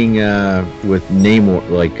fighting with Namor,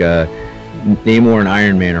 like Namor and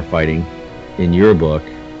Iron Man are fighting in your book,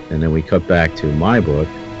 and then we cut back to my book.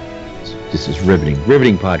 This is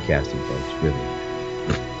riveting podcasting, folks, riveting.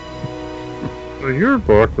 Well, your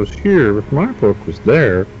book was here, but my book was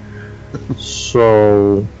there.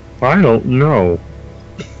 So, I don't know.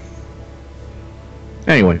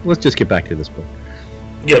 Anyway, let's just get back to this book.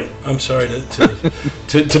 Yep, I'm sorry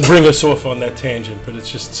to bring us off on that tangent, but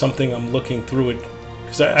it's just something I'm looking through it,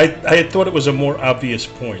 because I had thought it was a more obvious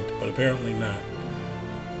point, but apparently not.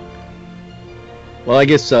 Well, I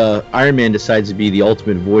guess Iron Man decides to be the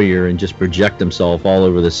ultimate voyeur and just project himself all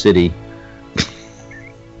over the city.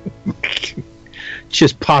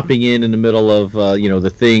 Just popping in the middle of,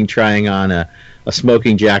 the Thing trying on a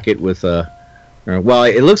smoking jacket with a... Well,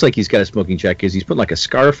 it looks like he's got a smoking jacket because he's put like a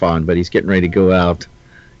scarf on, but he's getting ready to go out,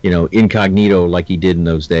 incognito like he did in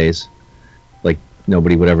those days. Like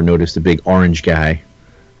nobody would ever notice the big orange guy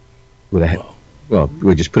with a... Well,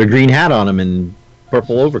 we just put a green hat on him and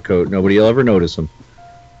purple overcoat. Nobody will ever notice him.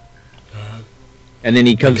 And then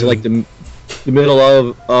he comes to like the middle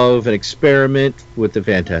of an experiment with the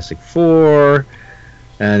Fantastic Four,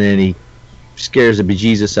 and then he scares the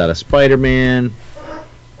bejesus out of Spider-Man.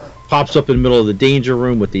 Pops up in the middle of the danger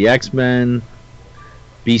room with the X-Men.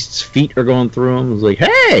 Beast's feet are going through him. It's like,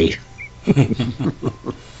 hey!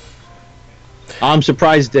 I'm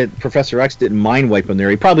surprised that Professor X didn't mind wipe him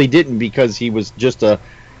there. He probably didn't because he was just a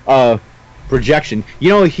projection.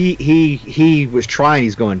 He was trying.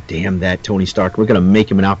 He's going, damn that Tony Stark. We're going to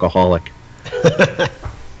make him an alcoholic.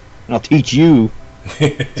 I'll teach you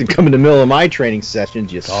to come in the middle of my training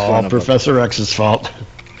sessions. It's all Professor X's fault.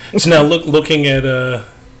 So now looking at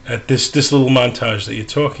this little montage that you're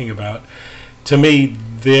talking about, to me,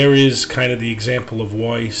 there is kind of the example of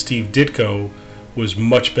why Steve Ditko was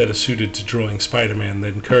much better suited to drawing Spider-Man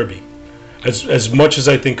than Kirby. As much as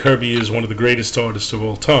I think Kirby is one of the greatest artists of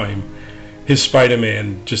all time, his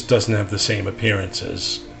Spider-Man just doesn't have the same appearance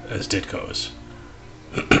as Ditko's.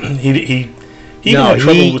 He had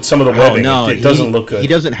trouble with some of the webbing. It doesn't look good. He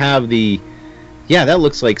doesn't have the... Yeah, that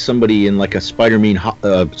looks like somebody in like a Spider-Man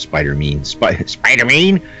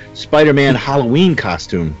Halloween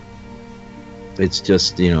costume. It's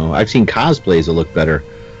just, I've seen cosplays that look better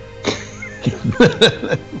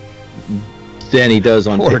than he does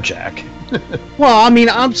on... Poor Jack. Well, I mean,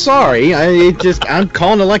 I'm sorry. I'm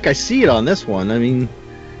calling it like I see it on this one. I mean,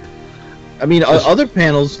 other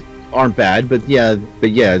panels aren't bad, but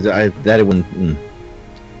that one.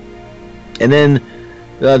 And then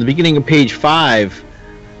the beginning of page 5,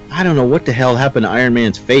 I don't know what the hell happened to Iron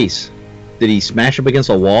Man's face. Did he smash up against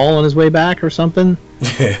a wall on his way back or something?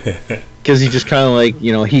 Because he's just kind of like,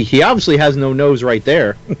 he obviously has no nose right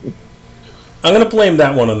there. I'm going to blame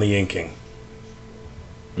that one on the inking.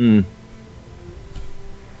 I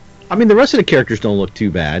mean, the rest of the characters don't look too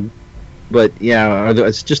bad. But, yeah,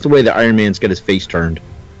 it's just the way that Iron Man's got his face turned.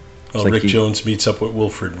 Well, Rick Jones meets up with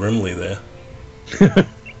Wilfred Brimley there.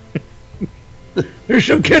 There's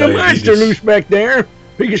some kind of monster loose back there.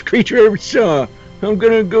 Biggest creature I ever saw. I'm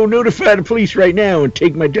going to go notify the police right now and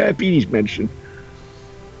take my diabetes medicine.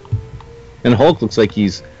 And Hulk looks like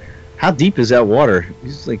he's... How deep is that water?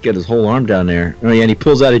 He's like got his whole arm down there. Oh, yeah, and he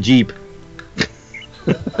pulls out a Jeep.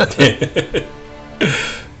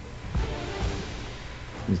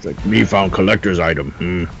 He's like, me found collector's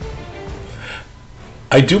item.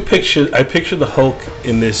 I picture the Hulk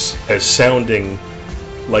in this as sounding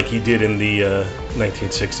like he did in the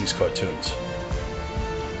 1960s cartoons.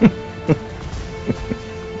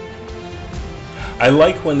 I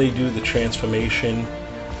like when they do the transformation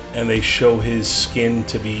and they show his skin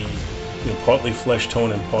to be partly flesh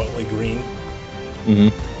tone and partly green,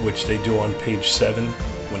 which they do on page 7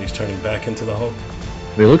 when he's turning back into the Hulk.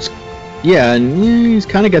 He looks, and he's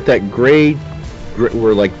kind of got that gray,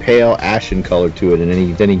 or like pale ashen color to it,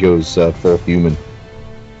 and then he goes full human.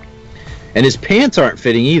 And his pants aren't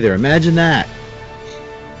fitting either. Imagine that.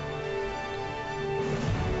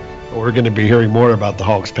 We're going to be hearing more about the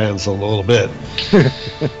Hulk's pants in a little bit.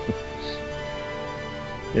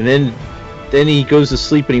 And then he goes to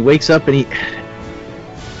sleep and he wakes up and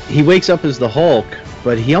he wakes up as the Hulk,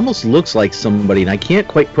 but he almost looks like somebody, and I can't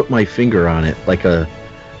quite put my finger on it, like a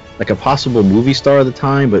possible movie star of the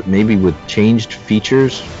time, but maybe with changed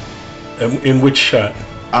features. In which shot?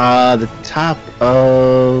 The top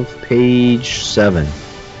of page 7.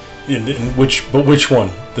 Which one?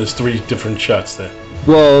 There's 3 different shots there.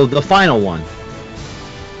 Well, the final one.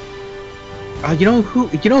 You know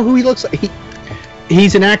who he looks like.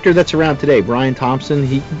 He's an actor that's around today. Brian Thompson.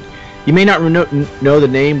 You may not know the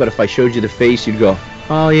name, but if I showed you the face, you'd go,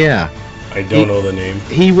 "Oh yeah." I don't know the name.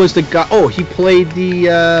 He was the guy. Oh, he played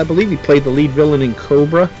I believe he played the lead villain in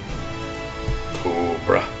Cobra.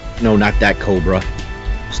 Cobra. No, not that Cobra.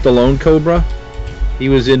 Stallone Cobra. He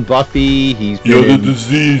was in Buffy. You're the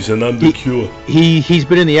disease, and I'm the cure. He's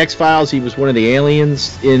been in the X-Files. He was one of the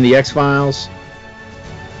aliens in the X-Files.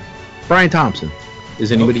 Brian Thompson.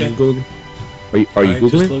 Is anybody Googling? Are you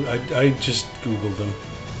Googling? I just Googled him.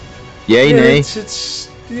 Yay, nay? It's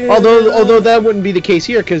although that wouldn't be the case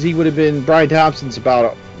here, because he would have been, Brian Thompson's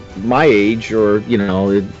about my age, or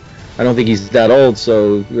I don't think he's that old,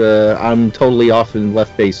 so I'm totally off in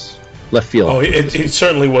left field. Oh, it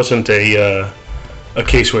certainly wasn't a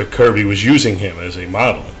case where Kirby was using him as a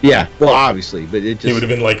model. Yeah, well, obviously, but it just... He would have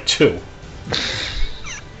been like 2.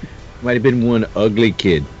 Might have been one ugly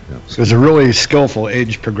kid. No. It was a really skillful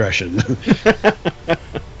age progression.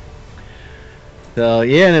 So,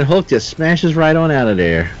 yeah, and then Hulk just smashes right on out of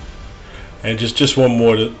there. And just one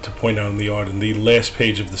more to point out in the art, in the last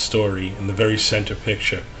page of the story, in the very center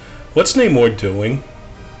picture. What's Namor doing?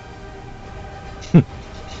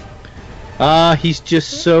 He's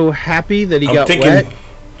just so happy that he got wet.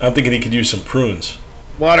 I'm thinking he could use some prunes.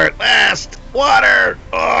 Water at last! Water!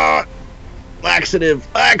 Oh, laxative!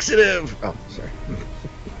 Oh, sorry.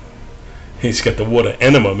 He's got the water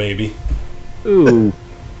enema, maybe. Ooh.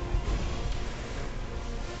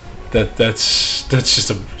 That's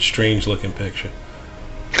just a strange looking picture.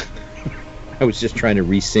 I was just trying to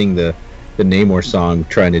re-sing the Namor song,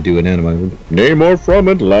 trying to do an enema. Namor from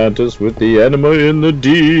Atlantis with the enema in the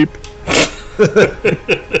deep.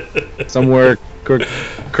 Somewhere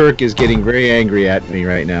Kirk is getting very angry at me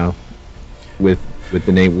right now with the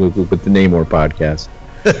Namor podcast.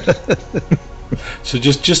 So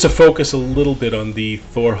just to focus a little bit on the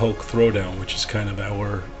Thor Hulk throwdown, which is kind of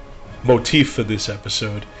our motif for this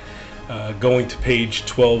episode. Going to page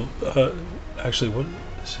 12, actually, what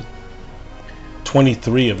is it?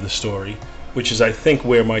 23 of the story, which is, I think,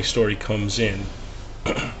 where my story comes in.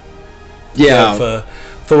 Yeah. Of,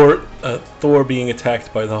 Thor being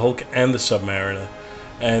attacked by the Hulk and the Submariner,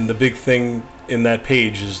 and the big thing in that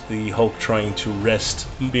page is the Hulk trying to wrest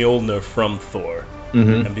Mjolnir from Thor,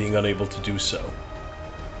 and being unable to do so.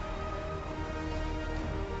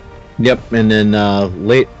 Yep, and then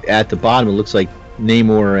late at the bottom, it looks like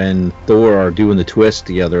Namor and Thor are doing the twist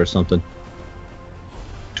together or something.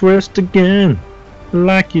 Twist again,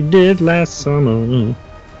 like you did last summer.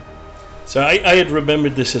 So I had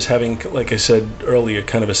remembered this as having, like I said earlier,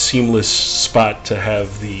 kind of a seamless spot to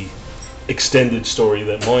have the extended story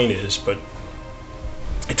that mine is, but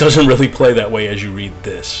it doesn't really play that way as you read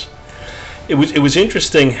this. It was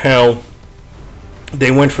interesting how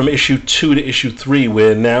they went from issue 2 to issue 3,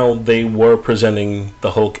 where now they were presenting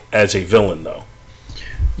the Hulk as a villain, though.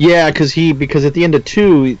 Yeah, because at the end of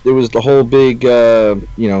 2, there was the whole big, I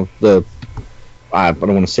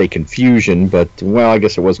don't want to say confusion, but, well, I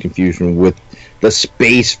guess it was confusion with the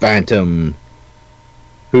Space Phantom,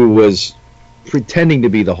 who was pretending to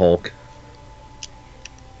be the Hulk.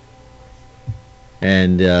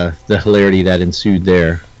 And the hilarity that ensued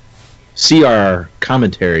there. See our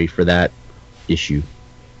commentary for that issue.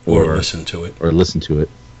 Or listen to it. Or listen to it.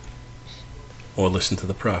 Or listen to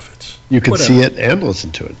the prophets. You can see it and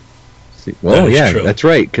listen to it. Well, yeah, true. That's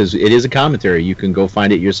right, because it is a commentary. You can go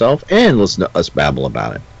find it yourself and listen to us babble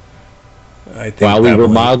about it. I think while we were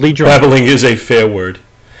mildly drunk. Babbling is a fair word.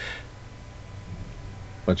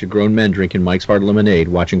 Bunch of grown men drinking Mike's Hard Lemonade,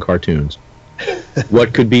 watching cartoons.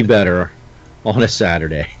 What could be better on a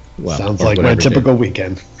Saturday? Well, sounds like my typical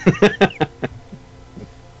weekend.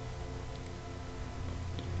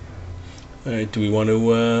 All right, do we want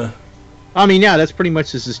to... I mean, yeah, that's pretty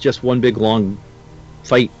much, this is just one big long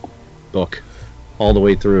fight book all the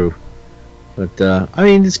way through. But, I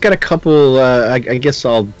mean, it's got a couple, I guess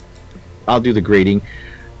I'll do the grading.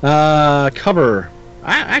 Cover.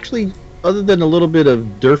 Actually, other than a little bit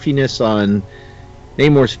of derfiness on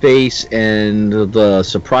Namor's face and the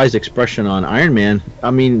surprised expression on Iron Man, I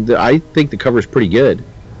mean, I think the cover is pretty good.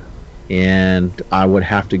 And I would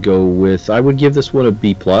have to go with, I would give this one a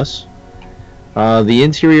B+. The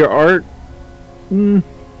interior art,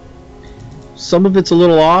 some of it's a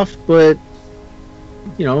little off, but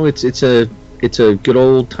you know, it's a good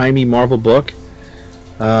old timey Marvel book.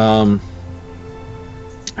 I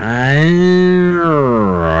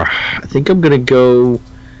think I'm gonna go.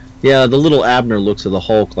 Yeah, the little Abner looks of the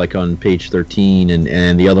Hulk, like on page 13,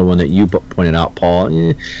 and the other one that you pointed out,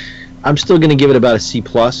 Paul. I'm still gonna give it about a C+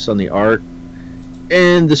 on the art,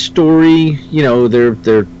 and the story. You know, they're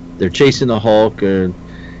they're chasing the Hulk.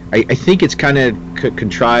 I think it's kind of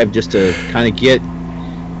contrived just to kind of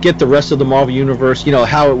get the rest of the Marvel universe. You know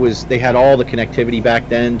how it was. They had all the connectivity back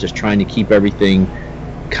then, just trying to keep everything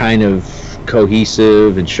kind of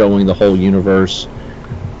cohesive and showing the whole universe,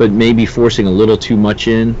 but maybe forcing a little too much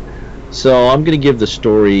in. So I'm going to give the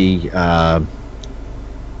story, I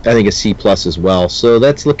think, a C plus as well. So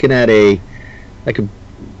that's looking at a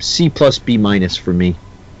C plus B minus for me.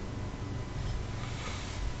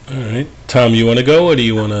 All right, Tom, you want to go, or do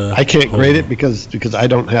you want to? I can't grade it because I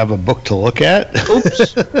don't have a book to look at.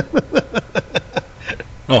 Oops.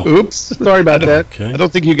 Oh, Oops. Sorry about that. okay. I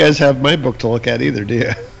don't think you guys have my book to look at either, do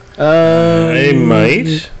you? I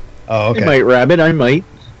might. Oh, okay. I might, Rabbit. I might.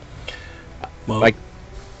 Well,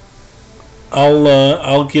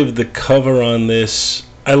 I'll give the cover on this.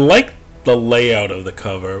 I like the layout of the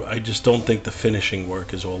cover. I just don't think the finishing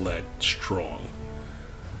work is all that strong.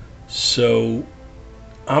 So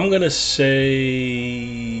I'm going to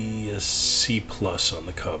say a C plus on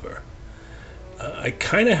the cover. I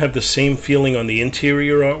kind of have the same feeling on the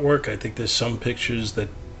interior artwork. I think there's some pictures that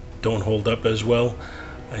don't hold up as well.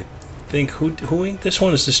 I think, who inked this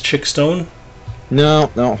one? Is this Chick Stone? No,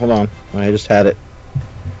 hold on. I just had it.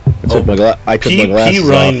 I took my glasses P. off.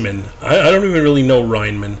 Reinman. I don't even really know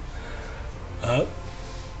Reinman.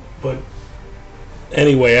 But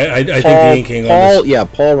anyway, I think the inking on this...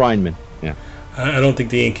 Paul Reinman. Yeah. I don't think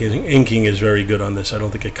the inking is very good on this. I don't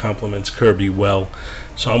think it complements Kirby well.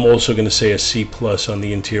 So I'm also going to say a C plus on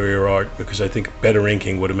the interior art because I think better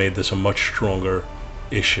inking would have made this a much stronger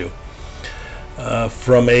issue.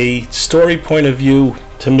 From a story point of view,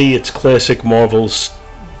 to me, it's classic Marvel's,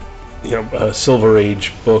 Silver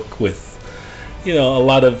Age book with, a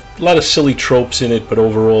lot of silly tropes in it, but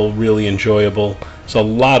overall really enjoyable. There's a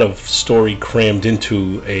lot of story crammed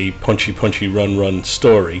into a punchy, run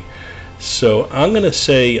story. So I'm going to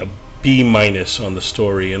say a B minus on the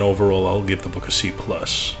story, and overall I'll give the book a C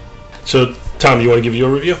plus. So, Tom, you want to give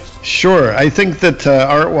your review? Sure. I think that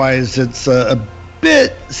art-wise, it's a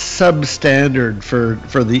bit substandard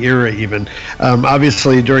for the era even.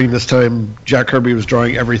 Obviously, during this time, Jack Kirby was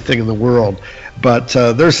drawing everything in the world, but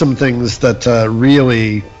there's some things that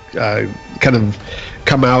really kind of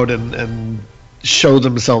come out and show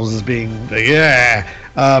themselves as being,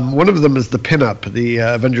 one of them is the pinup, the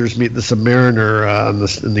Avengers Meet the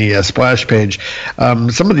Submariner in the splash page.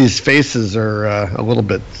 Some of these faces are a little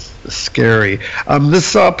bit scary.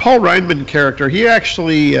 This Paul Reinman character, he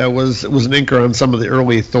actually was an inker on some of the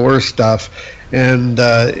early Thor stuff, and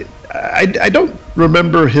I don't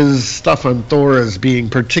remember his stuff on Thor as being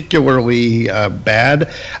particularly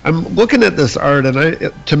bad. I'm looking at this art,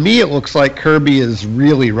 and to me it looks like Kirby is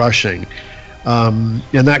really rushing. And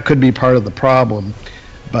that could be part of the problem.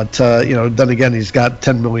 But, then again, he's got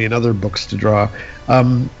 10 million other books to draw.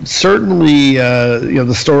 Certainly,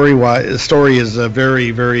 the story is a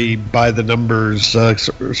very, very by-the-numbers,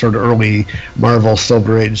 sort of early Marvel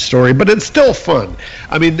Silver Age story, but it's still fun.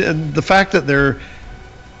 I mean, and the fact that they're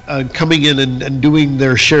coming in and doing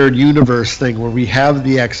their shared universe thing where we have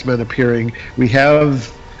the X-Men appearing, we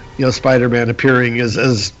have, Spider-Man appearing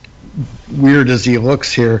as weird as he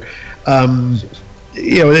looks here.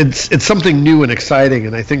 It's something new and exciting,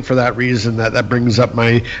 and I think for that reason that brings up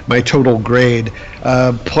my total grade.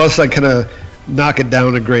 Plus, I kind of knock it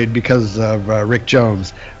down a grade because of Rick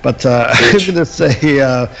Jones. But I'm going to say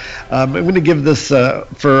I'm going to give this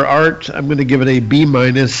for art. I'm going to give it a B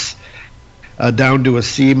minus, down to a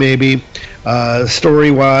C maybe. Story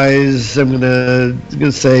wise, I'm going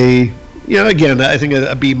to say again I think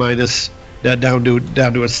a B minus. Down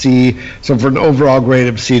to a C. So for an overall grade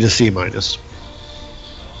of C to C minus.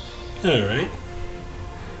 All right.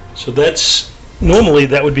 So that's normally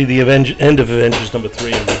that would be the end of Avengers number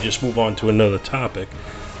 3, and we just move on to another topic.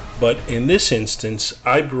 But in this instance,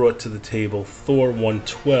 I brought to the table Thor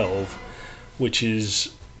 112, which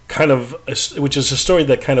is a story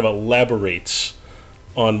that kind of elaborates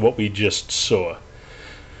on what we just saw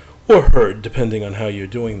or heard, depending on how you're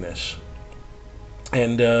doing this.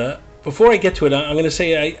 And before I get to it, I'm going to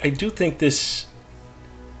say I do think this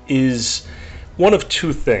is one of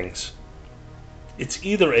two things. It's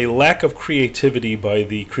either a lack of creativity by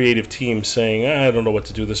the creative team saying, I don't know what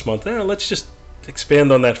to do this month, let's just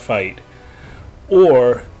expand on that fight.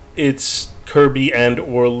 Or it's Kirby and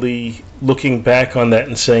or Lee looking back on that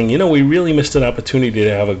and saying, we really missed an opportunity to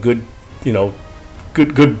have a good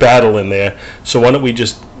battle in there, so why don't we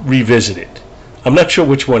just revisit it? I'm not sure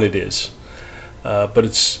which one it is. But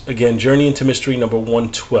it's, again, Journey into Mystery number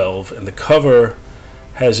 112, and the cover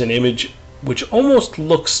has an image which almost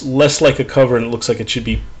looks less like a cover and it looks like it should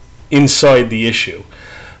be inside the issue.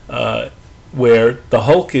 where the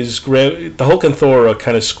Hulk and Thor are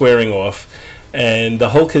kind of squaring off, and the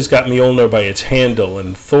Hulk has got Mjolnir by its handle,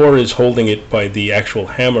 and Thor is holding it by the actual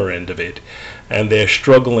hammer end of it, and they're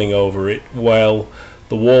struggling over it while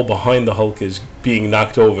the wall behind the Hulk is being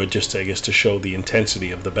knocked over, just I guess to show the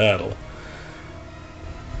intensity of the battle.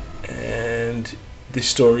 And this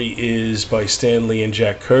story is by Stan Lee and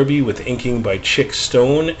Jack Kirby, with inking by Chick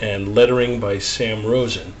Stone and lettering by Sam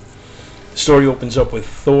Rosen. The story opens up with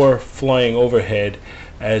Thor flying overhead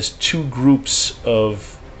as two groups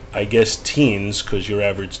of, I guess, teens, because your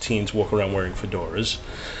average teens walk around wearing fedoras,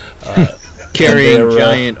 carrying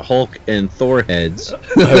giant Hulk and Thor heads.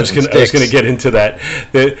 I was going to get into that.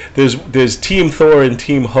 There's Team Thor and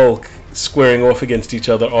Team Hulk squaring off against each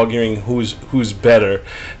other, arguing who's better,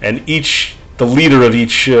 and the leader of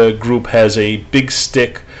each group has a big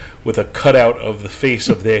stick with a cutout of the face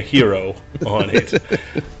of their hero on it.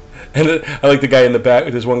 And I like the guy in the back.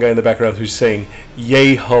 There's one guy in the background who's saying,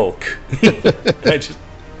 "Yay, Hulk!"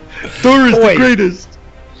 Thor is the greatest.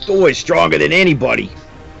 Thor is stronger than anybody.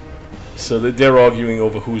 So they're arguing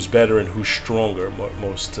over who's better and who's stronger,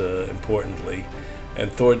 most importantly. And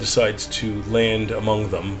Thor decides to land among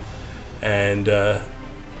them, and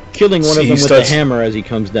killing one of them with a hammer as he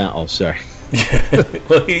comes down. Oh, sorry.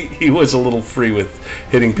 Well, he was a little free with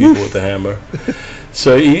hitting people with the hammer.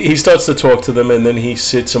 So he starts to talk to them, and then he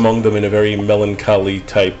sits among them in a very melancholy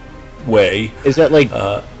type way. Is that like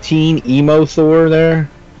teen emo Thor there?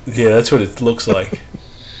 Yeah, that's what it looks like.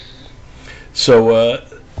 So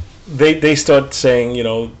they start saying,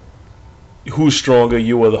 who's stronger,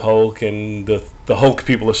 you or the Hulk? And the Hulk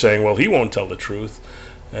people are saying, well, he won't tell the truth.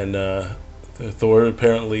 And Thor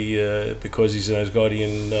apparently, because he's an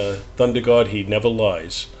Asgardian thunder god, he never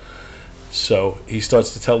lies. So he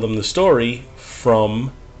starts to tell them the story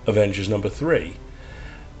from Avengers number 3.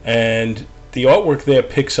 And the artwork there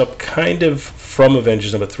picks up kind of from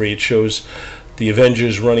Avengers number 3. It shows the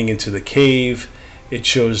Avengers running into the cave. It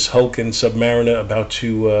shows Hulk and Submariner about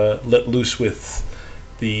to let loose with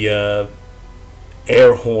the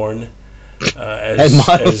air horn. A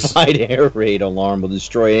modified air raid alarm will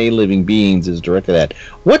destroy any living beings is directed at.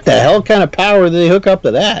 What the hell kind of power do they hook up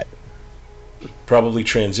to that? Probably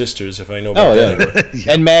transistors, if I know about that.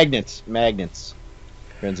 Yeah. And magnets.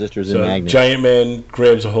 Transistors and magnets. Giant Man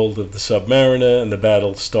grabs a hold of the Submariner, and the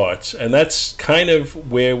battle starts. And that's kind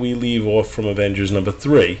of where we leave off from Avengers number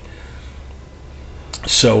 3.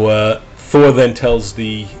 So Thor then tells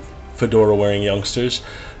the fedora-wearing youngsters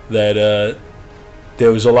that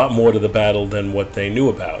there was a lot more to the battle than what they knew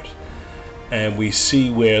about. And we see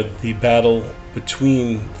where the battle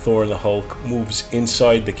between Thor and the Hulk moves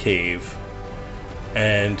inside the cave.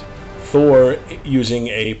 And Thor, using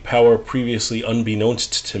a power previously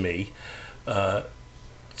unbeknownst to me,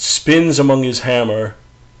 spins his hammer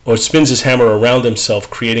around himself,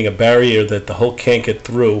 creating a barrier that the Hulk can't get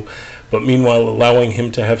through, but meanwhile allowing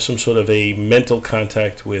him to have some sort of a mental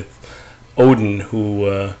contact with Odin,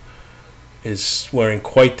 who is wearing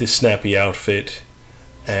quite the snappy outfit,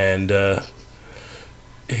 and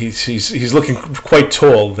he's looking quite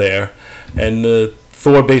tall there. And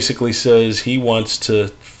Thor basically says he wants to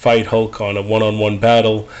fight Hulk on a one-on-one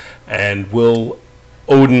battle, and will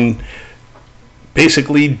Odin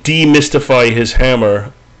basically demystify his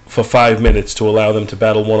hammer for 5 minutes to allow them to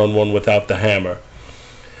battle one-on-one without the hammer.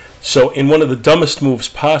 So in one of the dumbest moves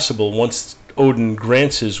possible, once Odin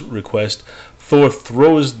grants his request, Thor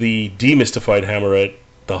throws the demystified hammer at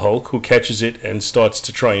the Hulk, who catches it and starts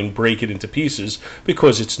to try and break it into pieces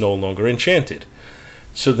because it's no longer enchanted.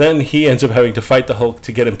 So then he ends up having to fight the Hulk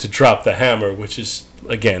to get him to drop the hammer, which is,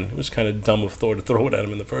 again, it was kind of dumb of Thor to throw it at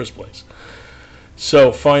him in the first place.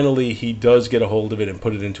 So finally he does get a hold of it and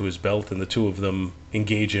put it into his belt, and the two of them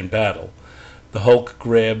engage in battle. The Hulk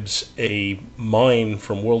grabs a mine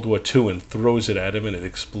from World War II and throws it at him, and it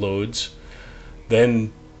explodes.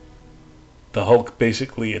 Then the Hulk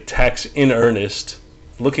basically attacks in earnest,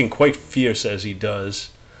 looking quite fierce as he does.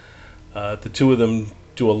 The two of them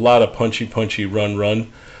do a lot of punchy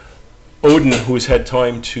run. Odin, who's had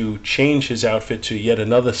time to change his outfit to yet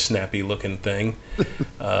another snappy looking thing,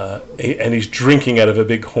 and he's drinking out of a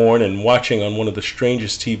big horn and watching on one of the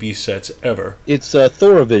strangest TV sets ever. It's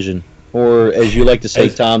Thorovision, or as you like to say,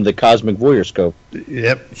 Tom, the Cosmic Voyeurscope.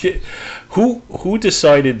 Yep. Who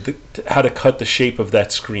decided how to cut the shape of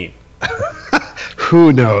that screen?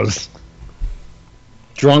 Who knows?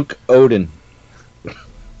 Drunk Odin.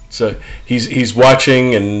 So he's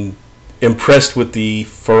watching and impressed with the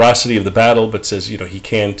ferocity of the battle, but says, he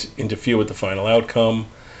can't interfere with the final outcome.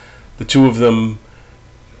 The two of them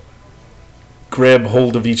grab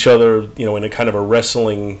hold of each other, in a kind of a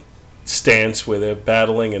wrestling stance where they're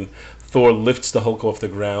battling, and Thor lifts the Hulk off the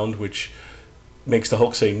ground, which makes the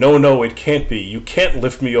Hulk say, "No, no, it can't be. You can't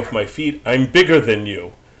lift me off my feet. I'm bigger than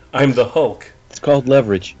you. I'm the Hulk." It's called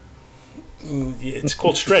leverage. It's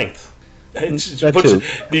called strength. That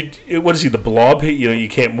too. What is he, the Blob? You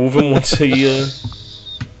can't move him once he.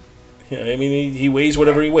 I mean, he weighs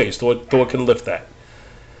whatever he weighs. Thor can lift that.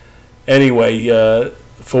 Anyway,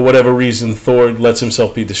 for whatever reason, Thor lets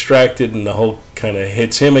himself be distracted, and the Hulk kind of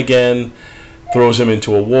hits him again, throws him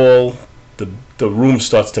into a wall. The room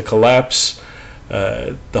starts to collapse.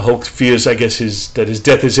 The Hulk fears, I guess, that his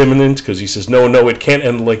death is imminent, because he says, "No, no, it can't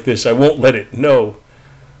end like this. I won't let it. No."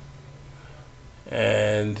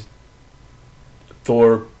 And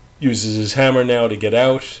Thor uses his hammer now to get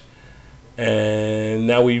out. And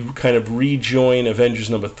now we kind of rejoin Avengers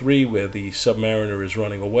number 3, where the Submariner is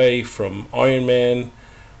running away from Iron Man,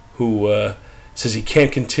 who says he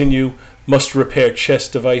can't continue, must repair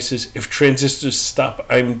chest devices. If transistors stop,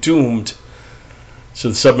 I'm doomed. So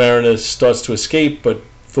the Submariner starts to escape, but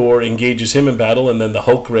Thor engages him in battle, and then the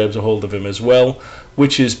Hulk grabs a hold of him as well,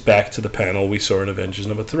 which is back to the panel we saw in Avengers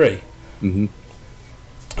number 3. Mm-hmm.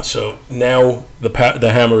 So now the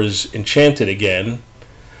hammer is enchanted again,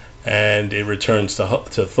 and it returns to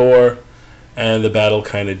Thor, and the battle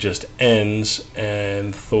kind of just ends,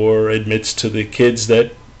 and Thor admits to the kids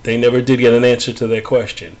that they never did get an answer to their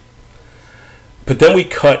question. But then we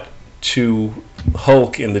cut to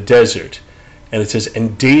Hulk in the desert, and it says,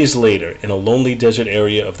 "And days later, in a lonely desert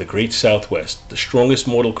area of the great Southwest, the strongest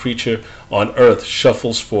mortal creature on Earth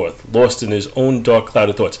shuffles forth, lost in his own dark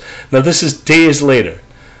clouded thoughts." Now this is days later.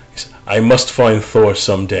 He says, "I must find Thor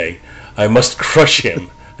someday. I must crush him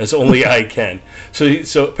as only I can."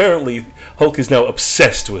 So apparently Hulk is now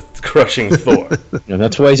obsessed with crushing Thor. And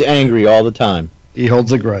that's why he's angry all the time. He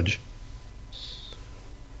holds a grudge.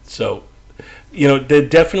 So, they're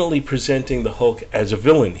definitely presenting the Hulk as a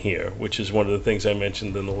villain here, which is one of the things I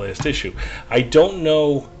mentioned in the last issue. I don't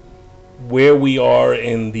know where we are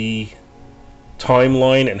in the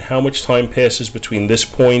timeline and how much time passes between this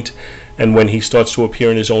point and when he starts to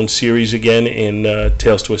appear in his own series again in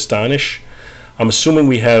Tales to Astonish. I'm assuming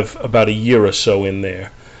we have about a year or so in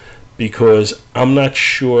there, because I'm not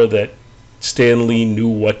sure that Stan Lee knew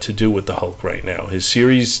what to do with the Hulk right now. His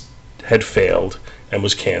series had failed and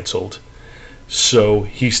was canceled, so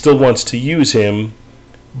he still wants to use him,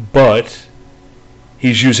 but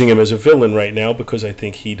he's using him as a villain right now because I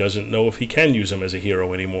think he doesn't know if he can use him as a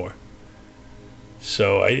hero anymore.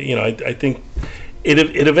 So I think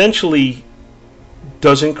it eventually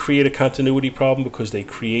doesn't create a continuity problem, because they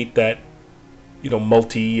create that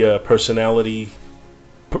multi-personality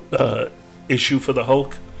issue for the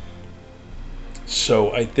Hulk.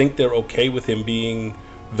 So I think they're okay with him being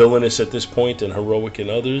villainous at this point and heroic in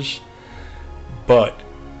others. But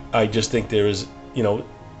I just think there is,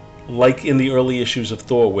 like in the early issues of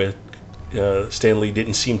Thor, where Stan Lee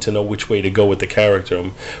didn't seem to know which way to go with the character,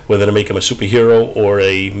 whether to make him a superhero or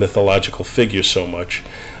a mythological figure so much.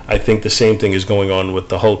 I think the same thing is going on with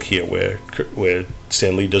the Hulk here, where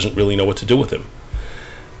Stan Lee doesn't really know what to do with him.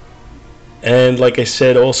 And like I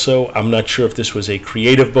said, also, I'm not sure if this was a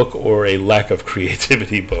creative book or a lack of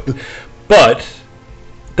creativity book. But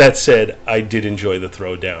that said, I did enjoy the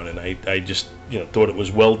throwdown, and I just thought it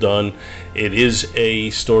was well done. It is a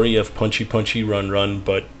story of punchy, run,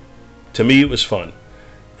 but to me it was fun.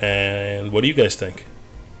 And what do you guys think?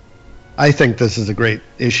 I think this is a great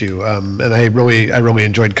issue, and I really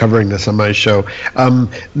enjoyed covering this on my show.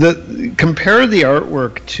 Compare the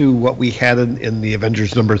artwork to what we had in the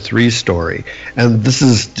Avengers number 3 story, and this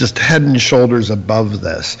is just head and shoulders above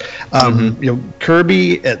this.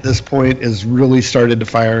 Kirby at this point is really started to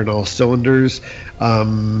fire in all cylinders.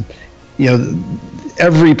 Every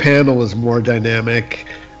panel is more dynamic.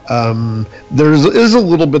 There is a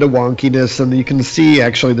little bit of wonkiness, and you can see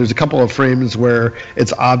actually there's a couple of frames where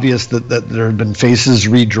it's obvious that there have been faces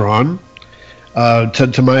redrawn.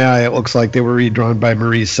 To my eye, it looks like they were redrawn by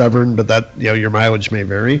Marie Severn, but that your mileage may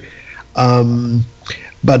vary.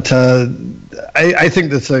 But I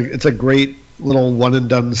think it's a great little one and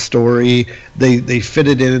done story. They fit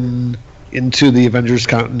it into the Avengers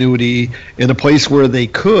continuity in a place where they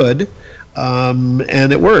could.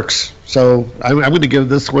 And it works. So I'm going to give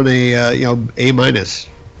this one A minus.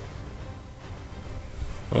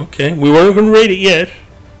 Okay, we weren't going to rate it yet.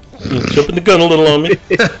 You're jumping the gun a little on me.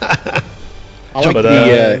 But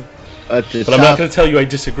I'm not going to tell you I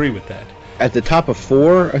disagree with that. At the top of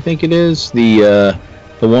 4, I think it is the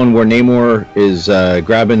one where Namor is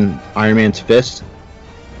grabbing Iron Man's fist.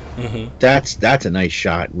 Mm-hmm. That's a nice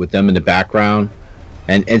shot with them in the background.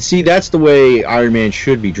 And see, that's the way Iron Man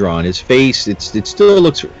should be drawn. His face, it still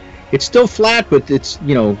looks it's still flat, but it's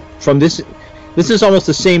from this is almost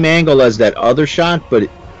the same angle as that other shot, but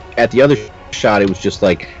at the other shot it was just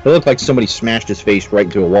like it looked like somebody smashed his face right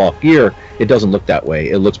into a wall. Here it doesn't look that way.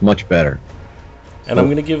 It looks much better. And I'm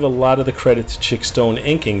going to give a lot of the credit to Chick Stone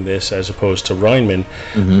inking this as opposed to Reinman.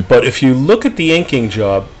 Mm-hmm. But if you look at the inking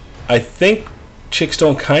job, I think Chick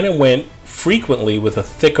Stone kind of went frequently with a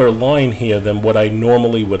thicker line here than what I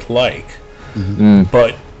normally would like. Mm-hmm.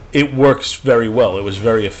 But it works very well. It was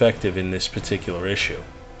very effective in this particular issue.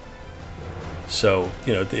 So,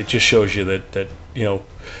 it just shows you that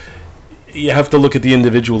you have to look at the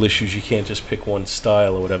individual issues. You can't just pick one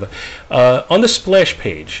style or whatever. On the splash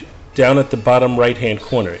page, down at the bottom right-hand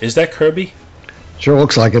corner, is that Kirby? Sure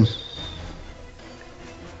looks like him.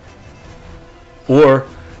 Or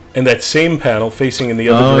in that same panel facing in the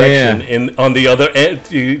other direction, on the other end,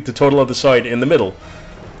 the total other side in the middle,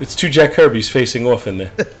 it's two Jack Kirbys facing off in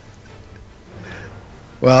there.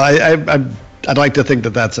 Well, I'd like to think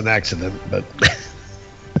that that's an accident, but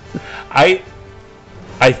I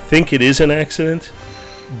think it is an accident,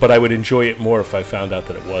 but I would enjoy it more if I found out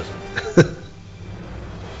that it wasn't.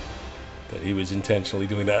 That he was intentionally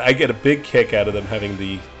doing that. I get a big kick out of them having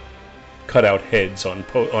the cutout heads on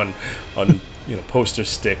poster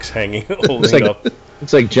sticks hanging holding up.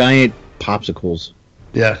 It's like giant popsicles.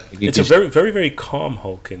 Yeah, it's a very, very, very calm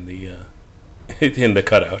Hulk in the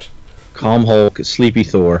cutout. Calm Hulk, sleepy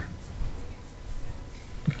Thor.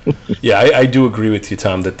 Yeah, I do agree with you,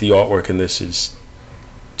 Tom, that the artwork in this is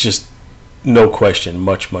just no question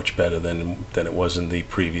much, much better than it was in the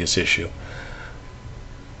previous issue.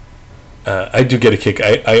 I do get a kick.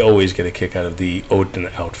 I always get a kick out of the Odin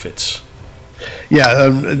outfits.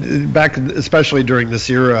 Yeah, back especially during this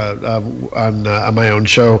era on my own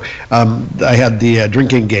show, I had the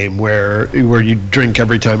drinking game where you drink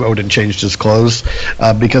every time Odin changed his clothes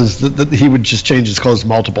because he would just change his clothes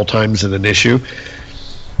multiple times in an issue.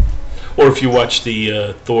 Or if you watch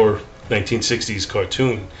the Thor 1960s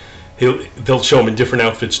cartoon, they'll show him in different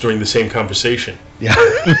outfits during the same conversation. Yeah.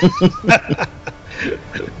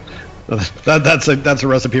 That's a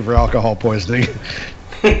recipe for alcohol poisoning.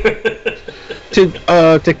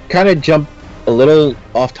 To kind of jump a little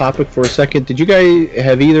off topic for a second, did you guys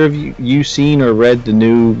have either of you seen or read the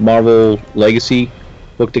new Marvel Legacy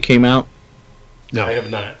book that came out? No, I have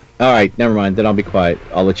not. All right, never mind. Then I'll be quiet.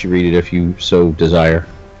 I'll let you read it if you so desire.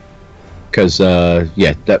 Because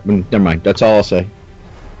never mind. That's all I'll say.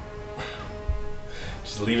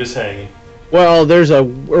 Just leave us hanging. Well, there's a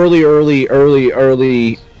early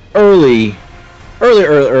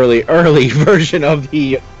version of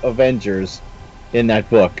the Avengers in that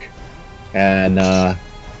book, and I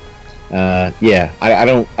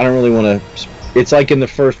don't really want to. It's like in the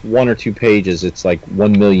first 1 or 2 pages, it's like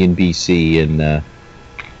 1 million BC, and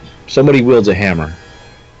somebody wields a hammer.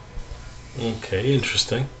 Okay,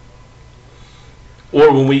 interesting. Or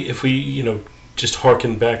if we just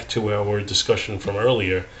harken back to our discussion from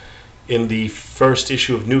earlier, in the first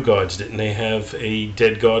issue of New Gods, didn't they have a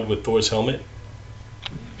dead god with Thor's helmet?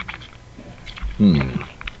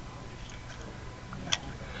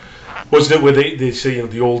 Wasn't it where they say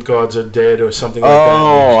the old gods are dead or something like that?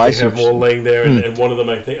 Oh, I see. They have them all laying there, and one of them,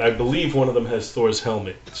 I believe one of them has Thor's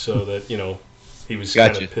helmet, so that he was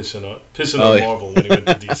kind of pissing on Marvel when he went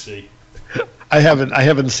to DC. I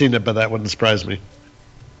haven't seen it, but that wouldn't surprise me.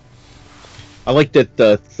 I like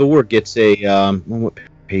that Thor gets a what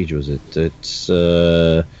page was it? It's he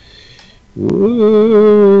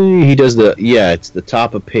does it's the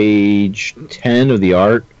top of page 10 of the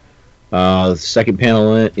art. The second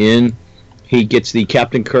panel in, he gets the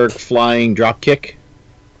Captain Kirk flying drop kick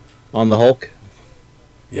on the Hulk.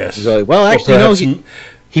 Yes. He's like, well, actually, no,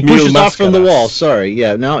 he pushes off from the wall. Sorry,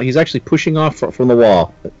 no, he's actually pushing off from the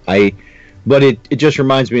wall. But it just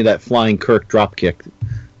reminds me of that flying Kirk drop kick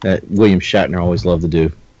that William Shatner always loved to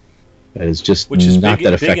do. That is just which is not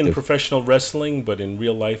that effective. Big in professional wrestling, but in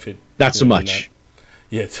real life, it not so much.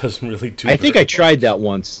 It doesn't really do. I think I tried that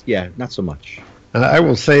once. Yeah, not so much. I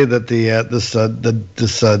will say that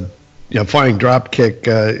this flying drop kick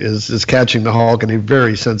is catching the Hulk in a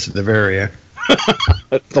very sensitive area.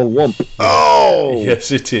 The wump. Oh,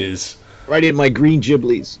 yes, it is. Right in my green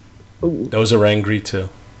giblies. Ooh. Those are angry too.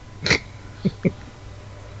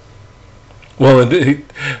 Well,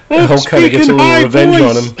 Hulk kind of gets a little revenge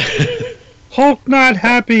on him. Hulk not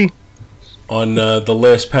happy. On the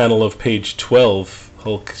last panel of page 12,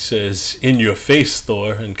 Hulk says, "In your face,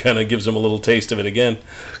 Thor," and kind of gives him a little taste of it again.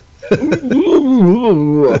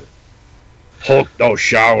 Hulk no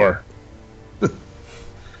shower.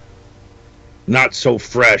 Not so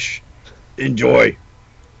fresh. Enjoy.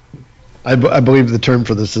 I believe the term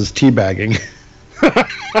for this is teabagging.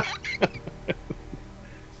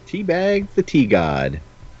 Teabag the tea god.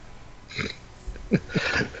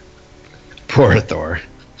 Poor Thor.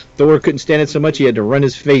 Thor couldn't stand it so much he had to run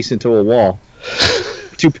his face into a wall.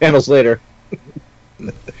 2 panels later.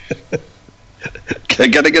 I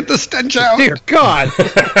gotta get the stench out. Dear God.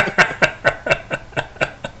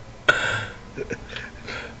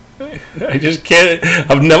 I just can't.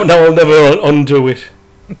 I'll never undo it.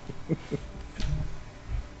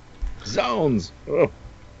 Zones. Oh.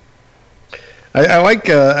 I like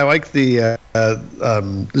the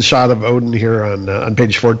shot of Odin here on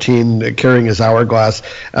page 14 carrying his hourglass,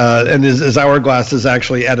 and his hourglass is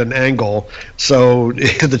actually at an angle, so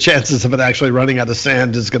the chances of it actually running out of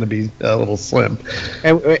sand is going to be a little slim.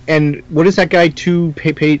 And what is that guy? Two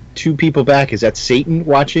people back. Is that Satan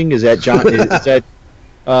watching? Is that John? is that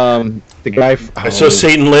the guy? I saw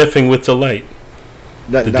Satan laughing with delight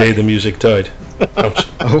the day the music died.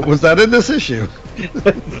 Oh, was that in this issue?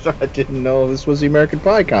 I didn't know this was the American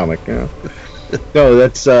Pie comic. Yeah. No,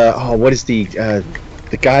 that's what is the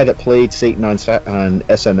guy that played Satan on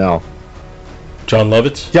SNL? John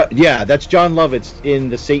Lovitz? Yeah, that's John Lovitz in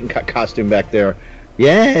the Satan costume back there.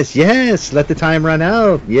 Yes, let the time run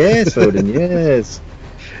out. Yes, Odin, yes.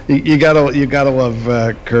 You gotta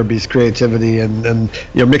love Kirby's creativity and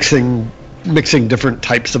mixing different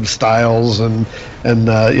types of styles and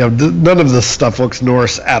none of this stuff looks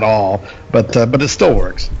Norse at all, but it still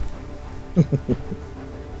works.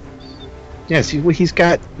 Yes, he's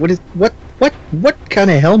got what kind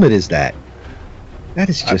of helmet is that? That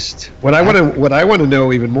is just what I want to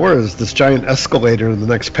know even more is this giant escalator in the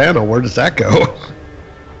next panel. Where does that go?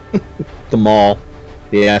 The mall,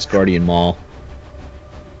 the Asgardian mall.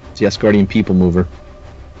 It's the Asgardian people mover.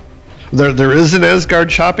 There is an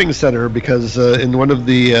Asgard shopping center because in one of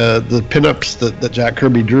the pinups that Jack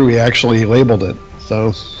Kirby drew, he actually labeled it.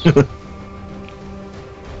 So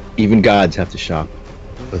even gods have to shop.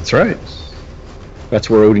 That's right. That's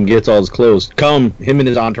where Odin gets all his clothes. Him and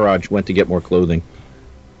his entourage went to get more clothing.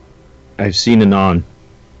 I've seen Anon.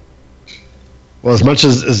 Well, as much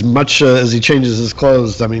as he changes his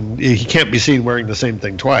clothes, I mean, he can't be seen wearing the same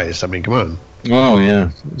thing twice. I mean, come on. Oh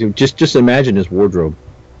yeah, just imagine his wardrobe.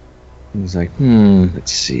 He's like,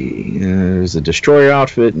 let's see. There's a destroyer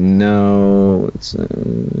outfit. No, it's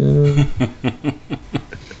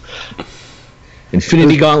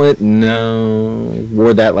Infinity Gauntlet. No,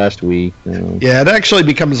 wore that last week. No. Yeah, it actually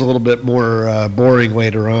becomes a little bit more boring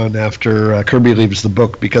later on after Kirby leaves the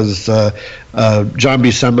book because John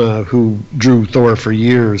Buscema, who drew Thor for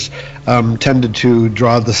years, tended to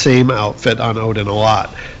draw the same outfit on Odin a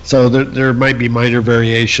lot. So there might be minor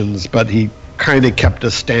variations, but he kind of kept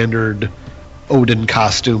a standard Odin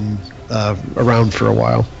costume around for a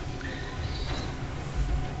while.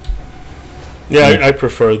 Yeah, I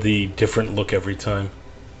prefer the different look every time.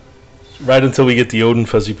 Right until we get the Odin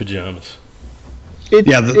fuzzy pajamas.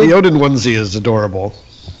 The Odin onesie is adorable.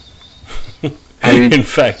 In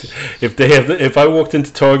fact, if I walked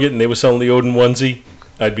into Target and they were selling the Odin onesie,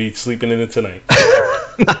 I'd be sleeping in it tonight.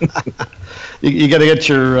 You got to get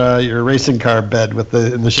your racing car bed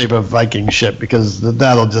in the shape of Viking ship because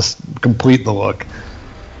that'll just complete the look.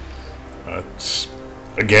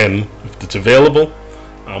 Again, if it's available,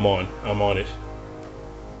 I'm on it.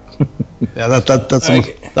 Yeah,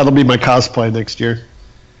 that'll be my cosplay next year.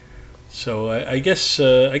 So I guess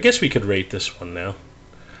we could rate this one now.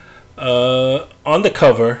 On the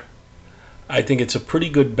cover, I think it's a pretty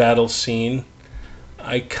good battle scene.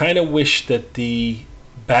 I kind of wish that the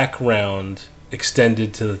background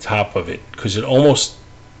extended to the top of it because it almost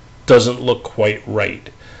doesn't look quite right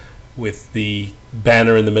with the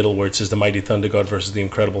banner in the middle where it says the Mighty Thunder God versus the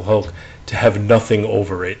Incredible Hulk to have nothing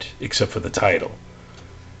over it except for the title.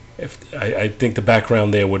 I think the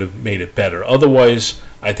background there would have made it better. Otherwise,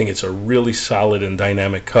 I think it's a really solid and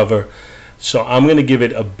dynamic cover. So I'm going to give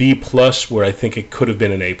it a B+, where I think it could have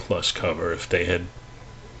been an A+ cover if they had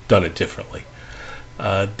done it differently.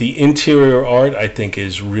 The interior art, I think,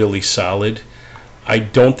 is really solid. I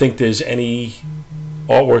don't think there's any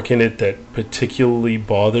artwork in it that particularly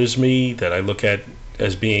bothers me, that I look at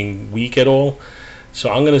as being weak at all.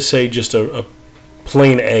 So I'm going to say just a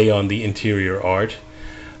plain A on the interior art.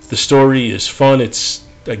 The story is fun. It's,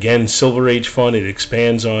 again, Silver Age fun. It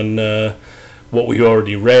expands on what we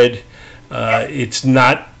already read. It's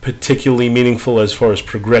not particularly meaningful as far as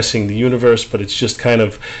progressing the universe, but it's just kind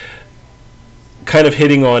of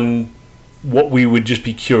hitting on what we would just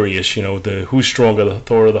be curious, the who's stronger, the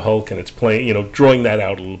Thor or the Hulk, and it's playing, drawing that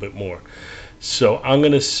out a little bit more. So I'm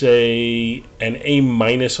going to say an A-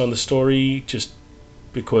 on the story, just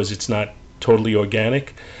because it's not totally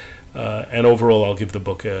organic. And overall, I'll give the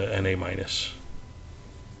book an A-.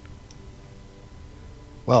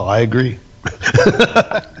 Well, I agree.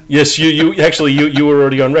 Yes, you actually you were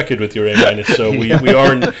already on record with your A minus, so we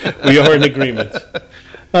are in agreement.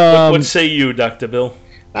 What say you, Dr. Bill?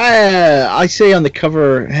 I say on the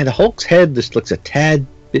cover, the Hulk's head just looks a tad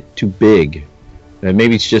bit too big.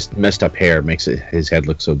 Maybe it's just messed up hair makes his head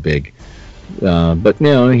look so big. But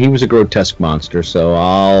he was a grotesque monster, so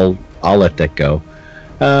I'll let that go.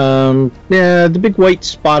 The big white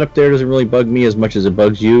spot up there doesn't really bug me as much as it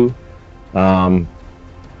bugs you.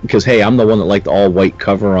 Because hey, I'm the one that liked the all white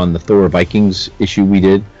cover on the Thor Vikings issue we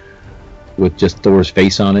did with just Thor's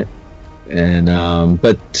face on it. And I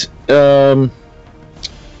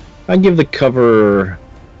give the cover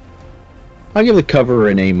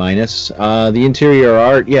an A minus. The interior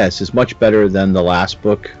art, yes, is much better than the last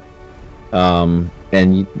book. And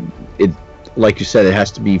it, like you said, it has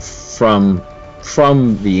to be from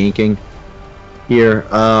the inking here.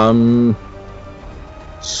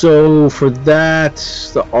 So for that,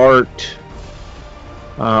 the art,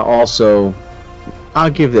 also,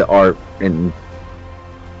 I'll give the art an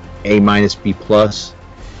A minus B plus.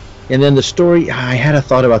 And then the story, I had a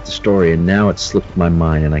thought about the story, and now it slipped my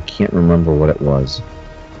mind, and I can't remember what it was.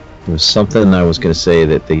 It was something I was going to say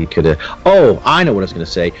that they could have... Oh, I know what I was going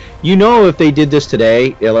to say. If they did this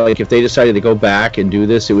today, like if they decided to go back and do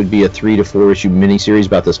this, it would be a 3 to 4 issue miniseries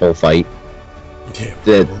about this whole fight.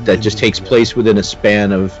 Yeah. That just takes place within a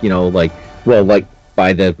span of, by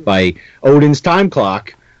Odin's time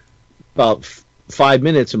clock, about 5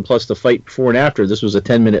 minutes, and plus the fight before and after. This was a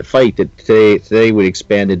 10-minute fight that today would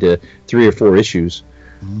expand into 3 or 4 issues.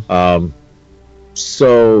 Mm-hmm.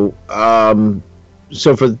 So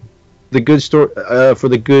for the good story, for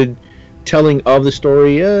the good telling of the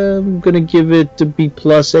story, I'm gonna give it a B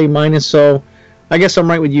plus A minus. So I guess I'm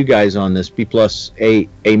right with you guys on this B plus A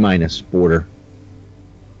minus border.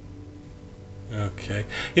 Okay.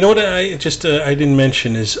 You know what I didn't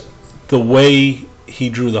mention is the way he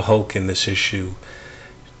drew the Hulk in this issue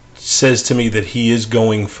says to me that he is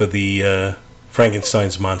going for the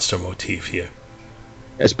Frankenstein's monster motif here.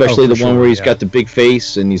 Especially the one where he's got the big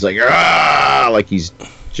face and he's like he's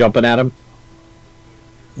jumping at him.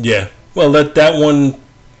 Yeah. Well, that one,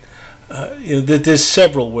 there's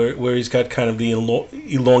several where he's got kind of the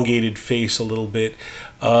elongated face a little bit.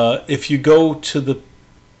 If you go to the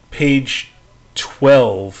page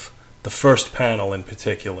 12, the first panel in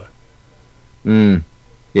particular. Yeah.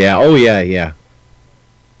 Oh, yeah.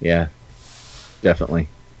 Yeah. Definitely.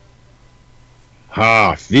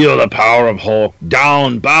 Ha! Feel the power of Hulk.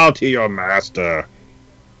 Down, bow to your master.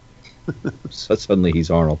 So suddenly he's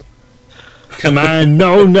Arnold. Come on,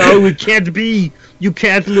 no, it can't be. You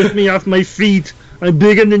can't lift me off my feet. I'm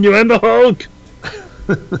bigger than you. I'm the Hulk.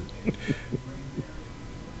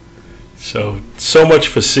 So much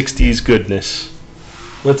for 60s goodness.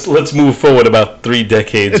 Let's move forward about 3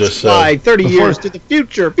 decades or so. Fly 30 years to the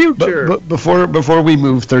future. But before we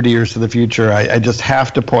move 30 years to the future, I just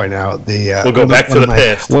have to point out we'll go back to the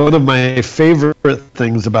past. One of my favorite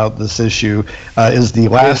things about this issue is the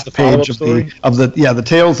last page of the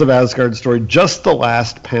Tales of Asgard story. Just the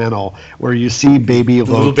last panel where you see baby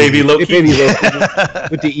Loki, little baby Loki,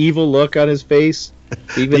 with the evil look on his face.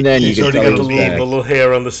 Even then, you can tell he's already got the little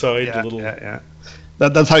hair on the side. Yeah.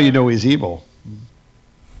 That's how you know he's evil.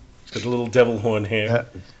 With a little devil horn hair.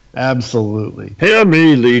 Absolutely. Hear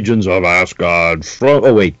me, legions of Asgard.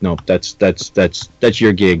 Oh wait, no, that's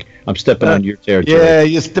your gig. I'm stepping on your territory. Yeah,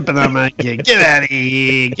 you're stepping on my gig. Get out of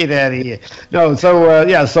here. No,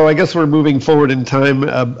 so I guess we're moving forward in time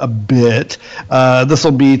a bit. This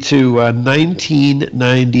will be to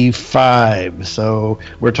 1995. So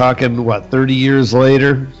we're talking 30 years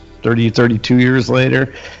later. 32 years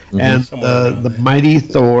later, and the Mighty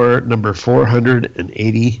Thor number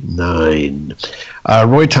 489.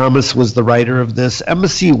 Roy Thomas was the writer of this.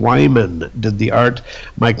 M.C. Wyman did the art.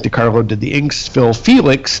 Mike DiCarlo did the inks. Phil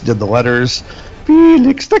Felix did the letters.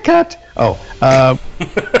 Felix the cat.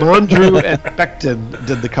 Bondrew and Becton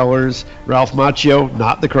did the colors. Ralph Macchio,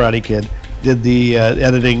 not the Karate Kid, did the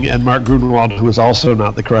editing, and Mark Grunewald, who was also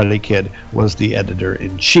not the Karate Kid, was the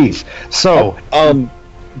editor-in-chief. So,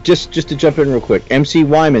 Just to jump in real quick, M.C.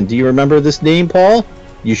 Wyman, do you remember this name, Paul?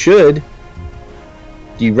 You should.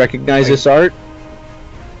 Do you recognize this art?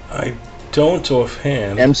 I don't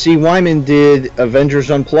offhand. M.C. Wyman did Avengers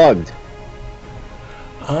Unplugged.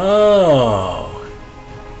 Oh.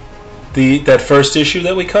 That first issue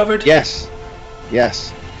that we covered? Yes.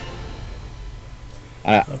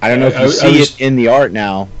 I don't know if you see it in the art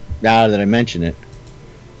now that I mention it.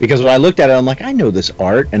 Because when I looked at it, I'm like, I know this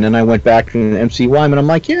art, and then I went back to MC Wyman. I'm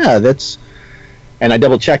like, yeah, that's. And I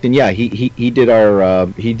double checked, and yeah, he did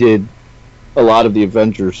he did a lot of the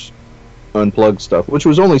Avengers Unplugged stuff, which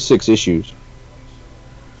was only 6 issues.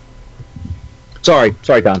 Sorry,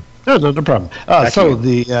 Don. No, no problem. So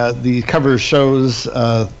the cover shows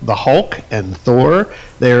the Hulk and Thor.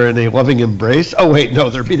 They're in a loving embrace. Oh wait,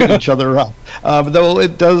 no, they're beating each other up. Though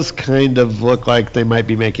it does kind of look like they might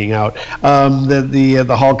be making out.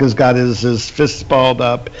 The Hulk has got his fists balled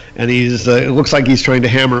up, and it looks like he's trying to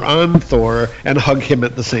hammer on Thor and hug him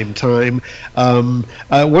at the same time.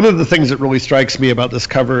 One of the things that really strikes me about this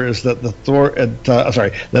cover is that that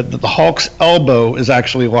the Hulk's elbow is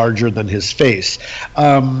actually larger than his face.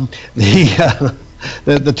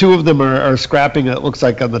 The two of them are scrapping, it looks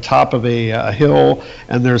like, on the top of a hill,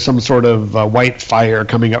 and there's some sort of white fire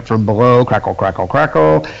coming up from below. Crackle, crackle,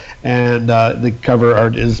 crackle. And the cover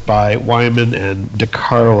art is by Wyman and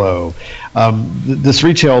DiCarlo. This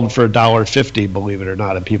retailed for $1.50, believe it or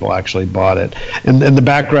not, and people actually bought it. And in the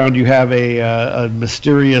background, you have a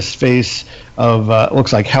mysterious face of,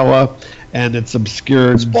 looks like Hela, and it's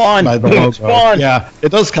obscured Spawn. by the logo. Spawn. Yeah, it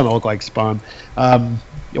does kind of look like Spawn.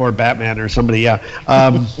 Or Batman or somebody, yeah.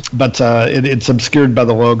 But it's obscured by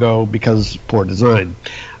the logo because poor design.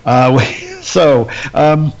 So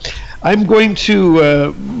I'm going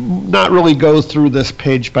to not really go through this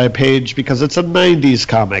page by page because it's a 90s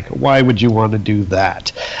comic. Why would you want to do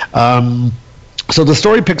that? So the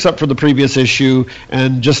story picks up from the previous issue,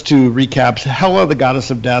 and just to recap, Hela, the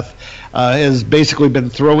goddess of death, has basically been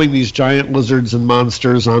throwing these giant lizards and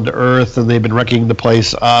monsters onto Earth, and they've been wrecking the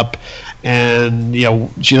place up. And,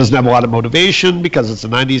 she doesn't have a lot of motivation because it's a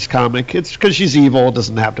 90s comic. It's because she's evil. It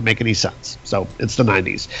doesn't have to make any sense. So it's the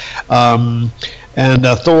 90s. And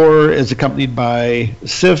Thor is accompanied by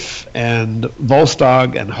Sif and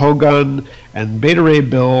Volstagg and Hogun and Beta Ray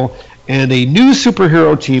Bill and a new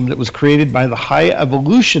superhero team that was created by the High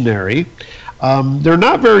Evolutionary. They're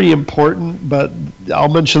not very important, but I'll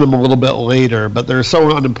mention them a little bit later, but they're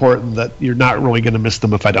so unimportant that you're not really going to miss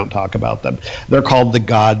them if I don't talk about them. They're called the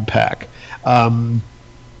God Pack.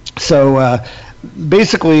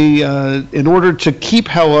 Basically, in order to keep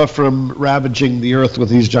Hela from ravaging the Earth with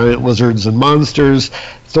these giant lizards and monsters,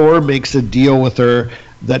 Thor makes a deal with her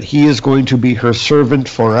that he is going to be her servant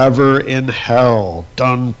forever in hell.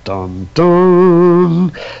 Dun, dun,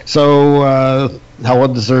 dun. So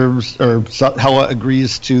Hela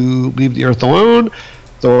agrees to leave the Earth alone.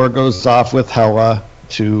 Thor goes off with Hela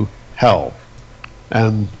to hell.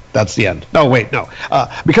 And that's the end. No, wait, no.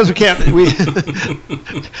 Because because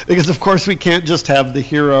of course we can't just have the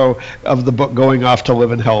hero of the book going off to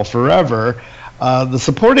live in hell forever. The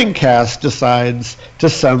supporting cast decides to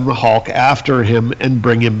send the Hulk after him and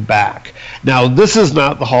bring him back. Now, this is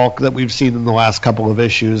not the Hulk that we've seen in the last couple of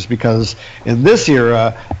issues, because in this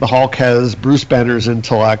era, the Hulk has Bruce Banner's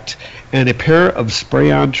intellect and a pair of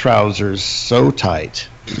spray-on trousers so tight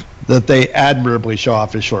that they admirably show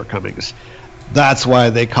off his shortcomings. That's why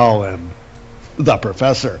they call him the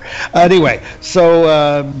Professor. Anyway,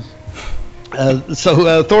 so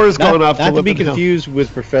Thor is going off to live in hell. Not to be confused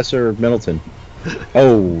with Professor Middleton.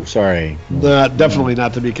 Oh, sorry. Definitely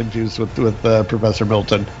not to be confused with Professor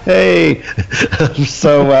Milton. Hey,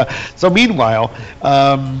 so meanwhile,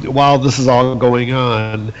 while this is all going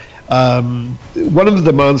on, one of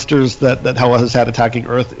the monsters that Hela has had attacking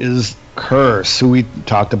Earth is Curse, who we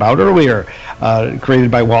talked about earlier, created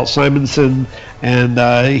by Walt Simonson,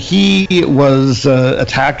 and he was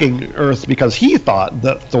attacking Earth because he thought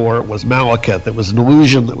that Thor was Malekith. It was an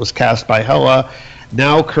illusion that was cast by Hela.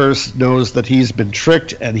 Now Curse knows that he's been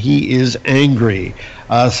tricked, and he is angry.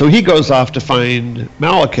 So he goes off to find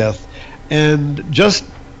Malekith, and just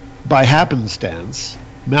by happenstance,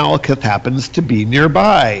 Malekith happens to be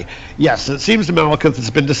nearby. Yes, it seems Malekith has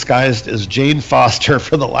been disguised as Jane Foster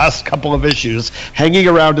for the last couple of issues, hanging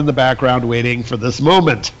around in the background waiting for this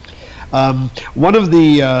moment. One of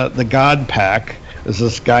the God Pack is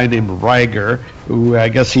this guy named Ryger, who I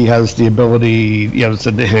guess he has the ability, to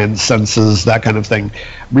enhance senses, that kind of thing,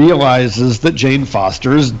 realizes that Jane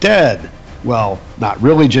Foster is dead. Well, not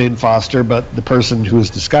really Jane Foster, but the person who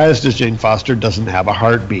is disguised as Jane Foster doesn't have a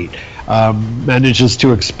heartbeat. Manages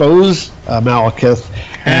to expose Malekith,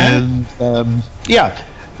 and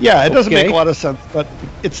it doesn't make a lot of sense, but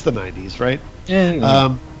it's the 90s, right?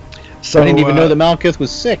 So I didn't even know that Malekith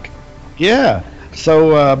was sick. Yeah.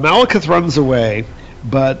 So Malekith runs away,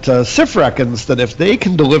 but Sif reckons that if they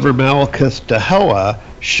can deliver Malekith to Hela,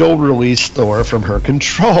 she'll release Thor from her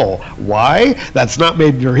control. Why? That's not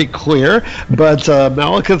made very clear, but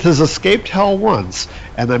Malekith has escaped Hell once,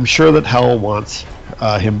 and I'm sure that Hel wants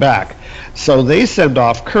him back. So they send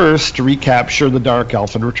off Curse to recapture the Dark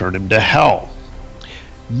Elf and return him to Hell.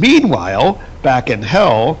 Meanwhile, back in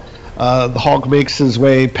Hell, the Hulk makes his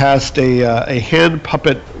way past a hand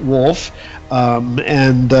puppet wolf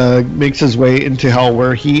and makes his way into Hell,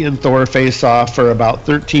 where he and Thor face off for about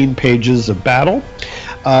 13 pages of battle.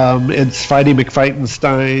 It's Fighty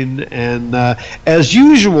McFightenstein, and as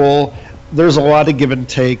usual, there's a lot of give and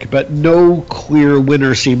take, but no clear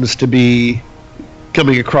winner seems to be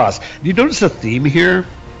coming across. Do you notice a theme here?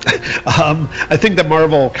 I think that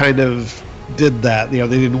Marvel kind of did that. They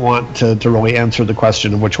didn't want to really answer the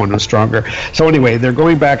question of which one was stronger. So anyway, they're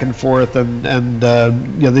going back and forth, and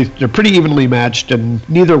they're pretty evenly matched, and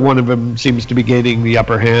neither one of them seems to be gaining the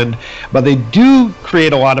upper hand. But they do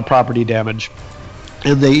create a lot of property damage,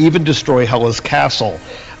 and they even destroy Hela's castle.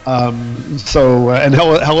 And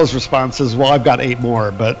Hela's response is, well, I've got 8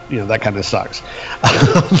 more, but that kind of sucks.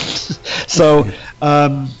 So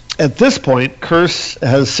at this point, Curse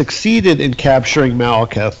has succeeded in capturing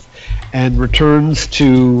Malekith and returns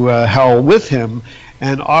to Hell with him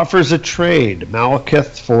and offers a trade,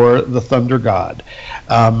 Malekith for the Thunder God.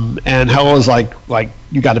 And Hel is like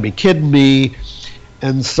you got to be kidding me.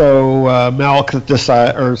 And so Malekith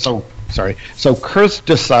So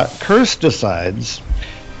Curse decides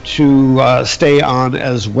to stay on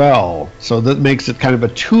as well. So that makes it kind of a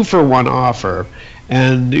 2-for-1 offer.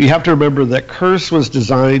 And you have to remember that Curse was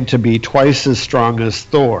designed to be twice as strong as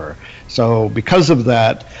Thor. So because of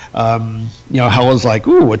that, Hela's like,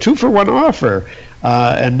 ooh, a 2-for-1 offer.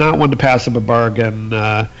 And not one to pass up a bargain.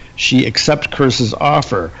 She accepts Curse's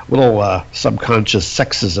offer. Little subconscious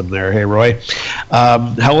sexism there, hey, Roy?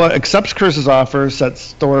 Hela accepts Curse's offer,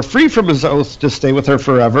 sets Thor free from his oath to stay with her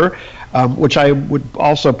forever, which I would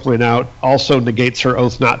also point out also negates her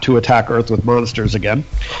oath not to attack Earth with monsters again.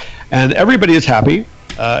 And everybody is happy,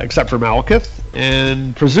 except for Malekith,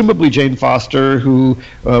 and presumably Jane Foster, who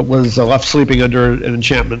was left sleeping under an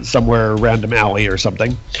enchantment somewhere, random alley or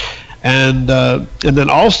something. And then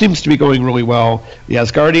all seems to be going really well. The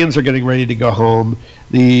Asgardians are getting ready to go home.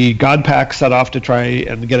 The God Pack set off to try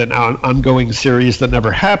and get an ongoing series that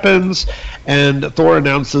never happens. And Thor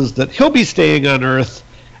announces that he'll be staying on Earth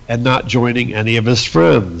and not joining any of his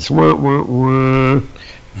friends. Wah, wah, wah.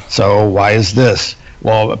 So why is this?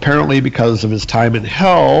 Well, apparently because of his time in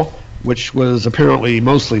Hell, which was apparently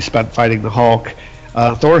mostly spent fighting the Hulk,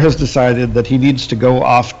 Thor has decided that he needs to go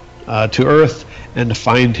off to Earth and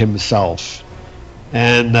find himself.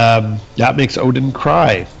 And that makes Odin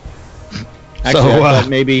cry. Actually, I thought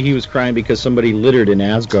maybe he was crying because somebody littered in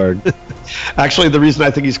Asgard. Actually, the reason I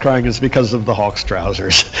think he's crying is because of the Hulk's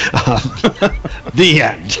trousers. The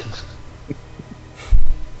end.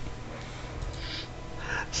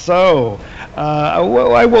 So,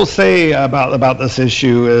 what I will say about this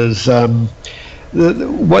issue is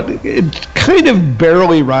what it kind of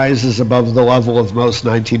barely rises above the level of most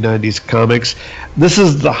 1990s comics. This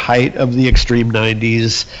is the height of the extreme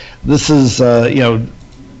 90s. This is,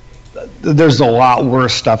 there's a lot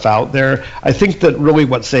worse stuff out there. I think that really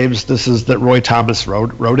what saves this is that Roy Thomas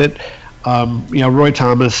wrote it. Roy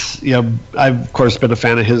Thomas, I've of course been a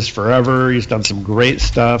fan of his forever. He's done some great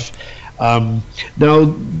stuff. Now,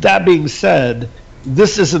 that being said,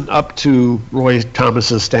 this isn't up to Roy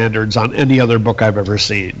Thomas's standards on any other book I've ever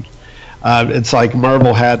seen. It's like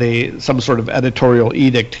Marvel had some sort of editorial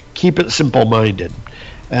edict, keep it simple-minded,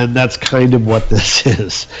 and that's kind of what this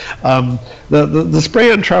is. The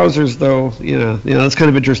spray-on trousers, though, that's kind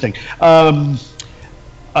of interesting.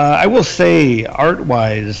 I will say,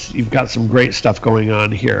 art-wise, you've got some great stuff going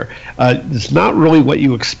on here. It's not really what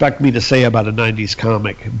you expect me to say about a 90s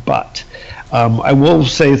comic, but I will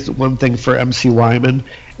say one thing for MC Wyman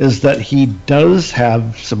is that he does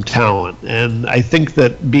have some talent, and I think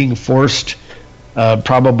that being forced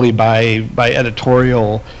probably by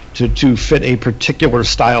editorial to fit a particular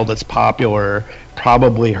style that's popular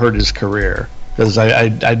probably hurt his career, because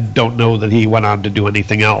I don't know that he went on to do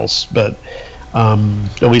anything else, but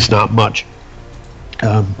at least not much.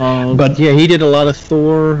 But yeah, he did a lot of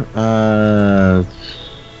Thor,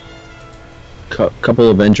 couple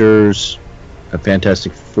Avengers, a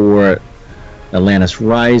Fantastic Four, Atlantis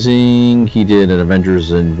Rising. He did an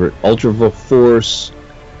Avengers and Ultra Force.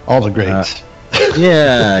 All the greats.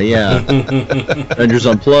 Yeah. Avengers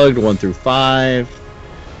Unplugged 1 through 5.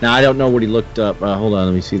 Now I don't know what he looked up. Hold on,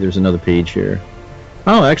 let me see. There's another page here.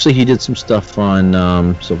 Oh, actually, he did some stuff on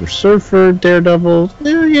Silver Surfer, Daredevil.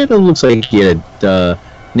 Yeah, it looks like he had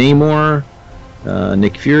Namor,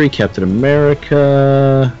 Nick Fury, Captain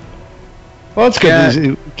America. Well, that's good.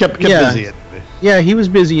 Yeah. Kept busy. Yeah, he was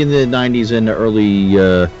busy in the 90s and the early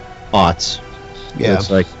aughts. Yeah. So it's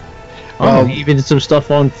like, he even did some stuff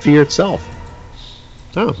on Fear itself.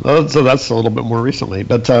 Oh, so that's a little bit more recently,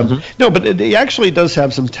 but no, but he actually does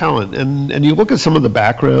have some talent, and you look at some of the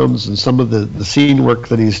backgrounds and some of the scene work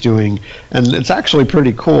that he's doing, and it's actually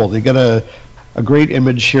pretty cool. They got a great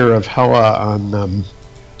image here of Hela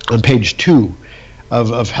on page 2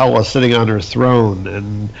 of Hela sitting on her throne,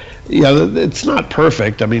 and it's not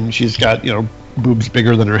perfect. I mean, she's got boobs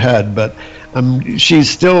bigger than her head, but she's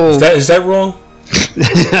still. Is that wrong?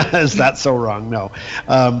 Is that so wrong? No,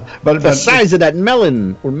 but the size of that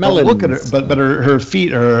melon or melon. Look at her, but her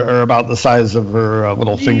feet are about the size of her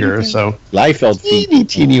little finger. So Liefeld feet,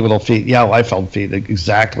 teeny little feet. Yeah, Liefeld feet,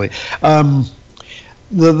 exactly.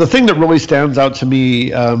 The thing that really stands out to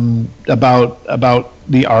me about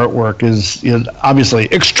the artwork is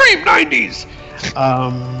obviously extreme 90s.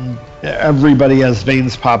 Everybody has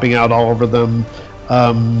veins popping out all over them.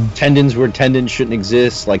 Tendons where tendons shouldn't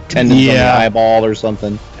exist, like tendons on the eyeball or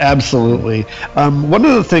something. Absolutely. One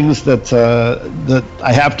of the things that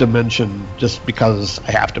I have to mention, just because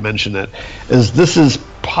I have to mention it, is this is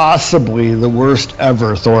possibly the worst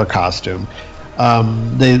ever Thor costume.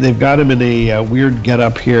 They've got him in a weird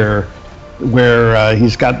getup here, where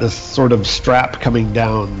he's got this sort of strap coming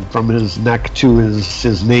down from his neck to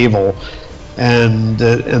his navel. And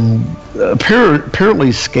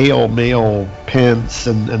apparently scale mail pants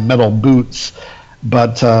and metal boots,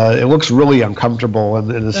 but it looks really uncomfortable,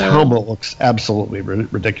 and his helmet looks absolutely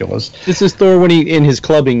ridiculous. This is Thor when he in his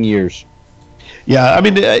clubbing years. Yeah, I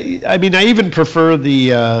mean, I even prefer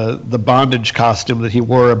the bondage costume that he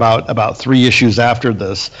wore about 3 issues after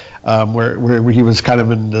this, where he was kind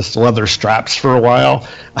of in this leather straps for a while.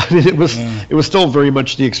 I mean, it was still very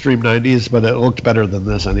much the extreme 90s, but it looked better than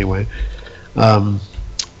this anyway.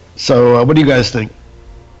 So what do you guys think?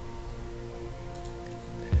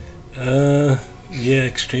 Yeah,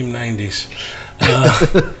 extreme 90s.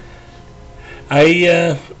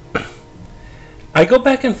 I go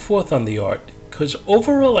back and forth on the art, because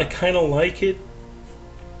overall I kind of like it,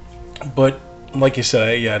 but like you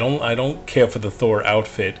said, I don't care for the Thor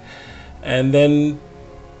outfit. And then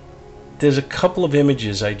there's a couple of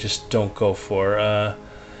images I just don't go for.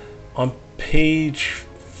 On page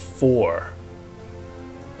 4,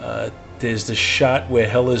 there's the shot where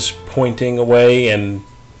Hela's pointing away, and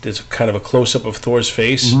there's kind of a close-up of Thor's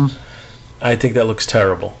face. Mm-hmm. I think that looks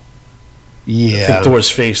terrible. Yeah, I think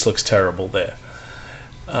Thor's face looks terrible there.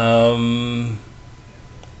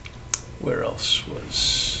 Where else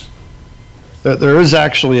was? There is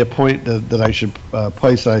actually a point that I should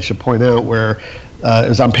point out, where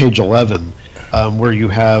it's on page 11, where you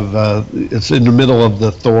have it's in the middle of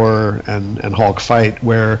the Thor and Hulk fight,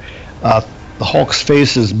 where the Hulk's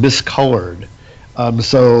face is miscolored.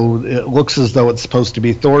 So it looks as though it's supposed to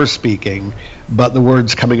be Thor speaking, but the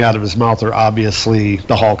words coming out of his mouth are obviously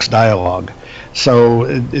the Hulk's dialogue. So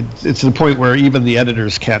it's to the point where even the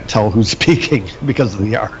editors can't tell who's speaking because of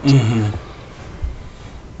the art. Mm-hmm.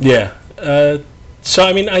 Yeah. So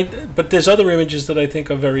I mean, but there's other images that I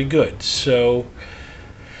think are very good. So,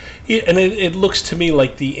 yeah, and it looks to me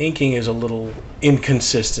like the inking is a little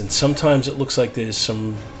inconsistent. Sometimes it looks like there's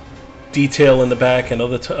some detail in the back, and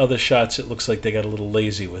other shots it looks like they got a little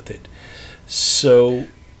lazy with it. So,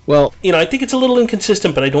 well, I think it's a little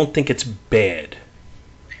inconsistent, but I don't think it's bad.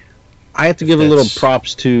 I have to give a little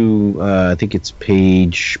props to I think it's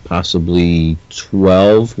page possibly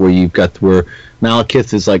 12, where you've got where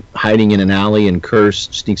Malekith is like hiding in an alley and Curse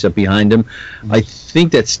sneaks up behind him. Mm-hmm. I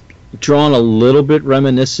think that's drawn a little bit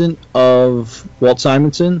reminiscent of Walt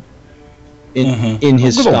Simonson in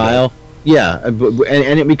his style. Bit. Yeah,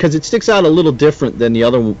 and because it sticks out a little different than the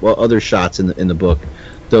other shots in the book.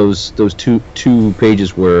 Those two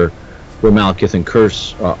pages where Malekith and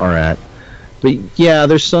Curse are at. But yeah,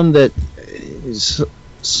 there's some that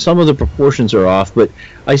some of the proportions are off, but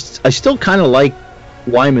I still kind of like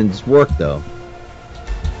Wyman's work though.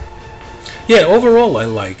 Yeah, overall I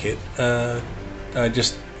like it. I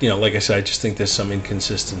just like I said, I just think there's some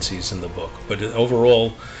inconsistencies in the book, but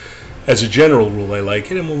overall, as a general rule, I like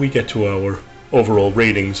it, and when we get to our overall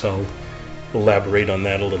ratings, I'll elaborate on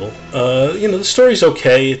that a little. The story's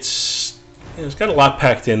okay. It's got a lot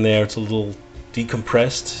packed in there. It's a little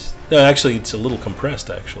decompressed. No, actually, it's a little compressed,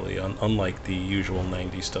 actually, unlike the usual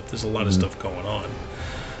 90s stuff. There's a lot of stuff going on.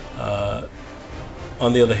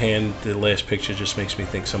 On the other hand, the last picture just makes me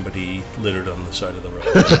think somebody littered on the side of the road.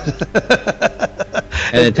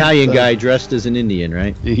 An Italian guy dressed as an Indian,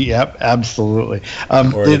 right? Yep, absolutely.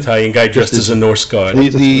 Or an Italian guy dressed as a Norse god.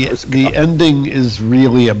 The ending is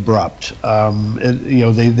really abrupt.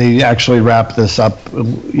 They actually wrap this up,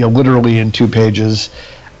 literally in 2 pages,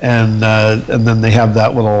 and then they have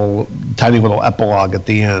that little tiny little epilogue at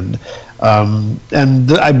the end.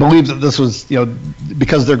 And I believe that this was,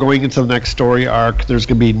 because they're going into the next story arc. There's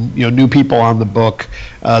going to be, new people on the book.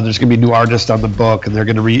 There's going to be new artists on the book, and they're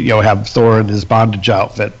going to have Thor in his bondage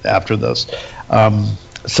outfit after this.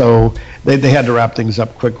 So they had to wrap things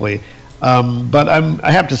up quickly. But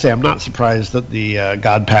I have to say, I'm not surprised that the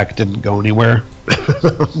God Pack didn't go anywhere.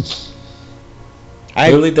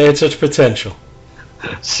 Really, they had such potential.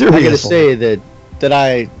 Seriously. I got to say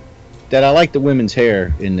that I like the women's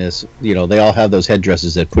hair in this. They all have those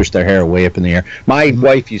headdresses that push their hair way up in the air. My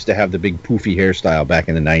wife used to have the big poofy hairstyle back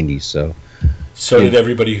in the 90s, so did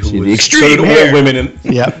everybody who was. The extreme so did hair. all women in.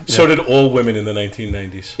 Yeah. So did all women in the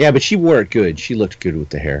 1990s. Yeah, but she wore it good. She looked good with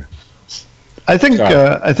the hair. I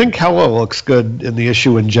think Hela looks good in the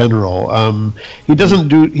issue in general. He doesn't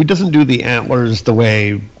do the antlers the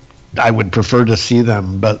way I would prefer to see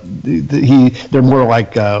them, but they're more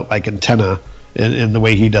like antenna in the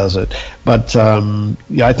way he does it. But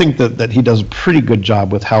I think that he does a pretty good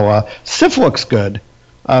job with Hela. Sif looks good.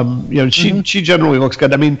 She generally looks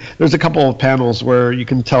good. I mean, there's a couple of panels where you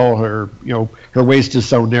can tell her waist is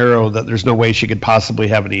so narrow that there's no way she could possibly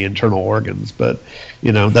have any internal organs. But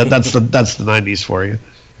that's the 90s for you.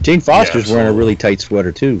 Jane Foster's wearing a really tight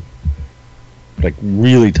sweater too, like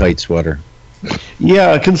really tight sweater.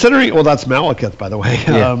 Yeah, considering that's Malekith, by the way.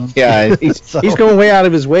 He's going way out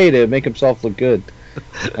of his way to make himself look good.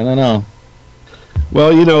 I don't know.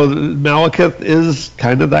 Well, Malekith is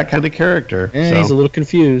kind of that kind of character. Yeah, he's a little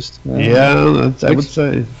confused. I would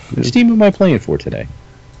say. Which team am I playing for today?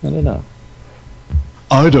 I don't know.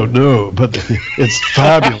 I don't know, but it's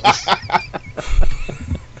fabulous.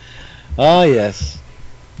 Oh, yes.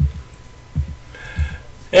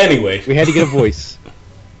 Anyway. We had to get a voice.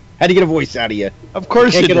 Had to get a voice out of you. Of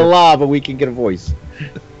course we you can't get a law, but we can get a voice.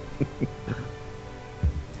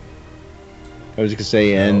 I was going to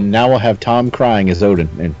say, and now we'll have Tom crying as Odin,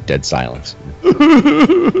 and dead silence.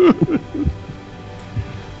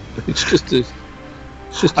 It's just.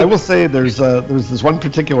 I will say there's this one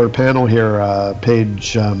particular panel here,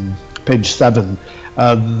 page 7,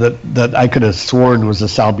 that I could have sworn was a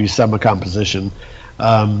Sal Buscema composition.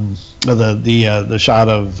 The shot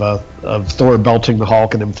of Thor belting the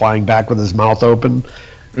Hulk and him flying back with his mouth open.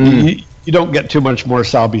 You don't get too much more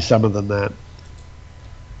Sal Buscema than that.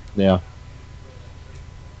 Yeah.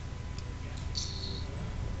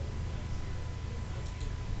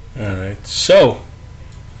 All right. So,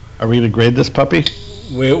 are we going to grade this puppy?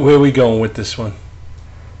 Where are we going with this one?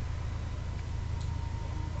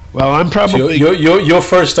 Well, I'm probably you're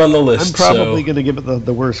first on the list. I'm probably going to give it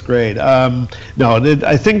the worst grade.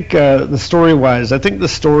 I think the story-wise, I think the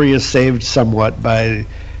story is saved somewhat by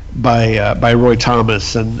Roy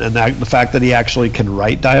Thomas and the fact that he actually can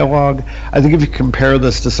write dialogue. I think if you compare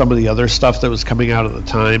this to some of the other stuff that was coming out at the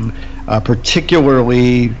time,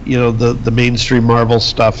 particularly the mainstream Marvel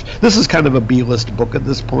stuff, this is kind of a B-list book at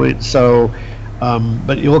this point. So.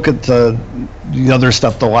 But you look at the other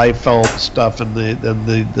stuff, the Liefeld stuff, and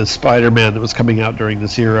the Spider-Man that was coming out during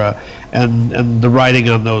this era, and the writing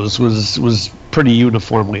on those was pretty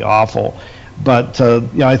uniformly awful. But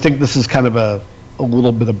I think this is kind of a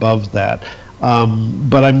little bit above that.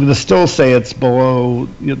 But I'm going to still say it's below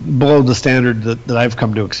the standard that I've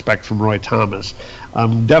come to expect from Roy Thomas.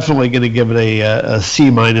 I'm definitely going to give it a C-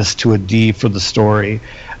 to a D for the story.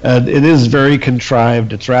 It is very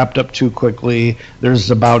contrived. It's wrapped up too quickly. There's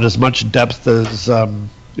about as much depth as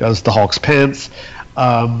the Hulk's pants,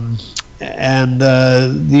 and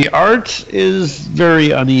the art is very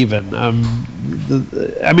uneven. I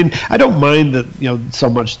don't mind that so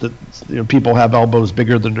much that people have elbows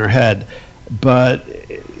bigger than their head, but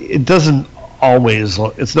it doesn't always.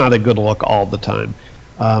 It's not a good look all the time.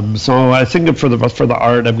 So I think for the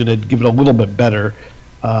art, I'm going to give it a little bit better,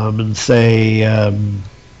 and say.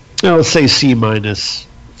 Let's say C-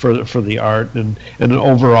 for the art and an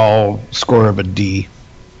overall score of a D.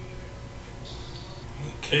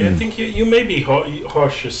 Okay, I think you may be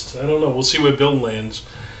harshest. I don't know. We'll see where Bill lands.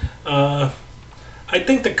 I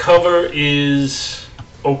think the cover is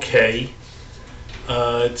okay.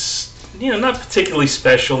 It's not particularly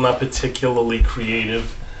special, not particularly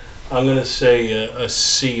creative. I'm gonna say a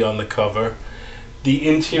C on the cover. The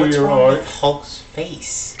interior What's wrong art. with Hulk's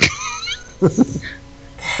face?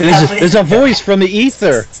 There's a voice from the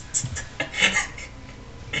ether.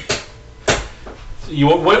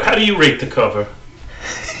 How do you rate the cover?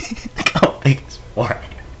 Look how big his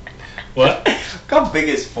forehead. What? Look how big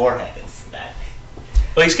his forehead is. That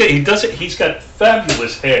Well, he's got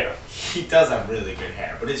fabulous hair. he does have really good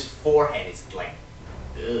hair, but his forehead is like,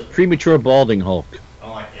 ugh. Premature balding Hulk. I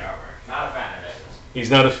don't like the artwork. Not a fan of it. He's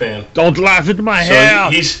not a fan. Don't laugh at my So hair.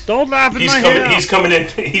 Don't laugh at my hair. He's coming in.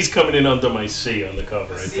 He's coming in under my C on the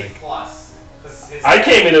cover. I think. C+. I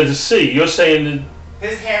came in as a C. You're saying that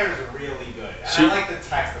his hair is really good. And C? I like the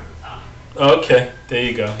text at the top. Okay, there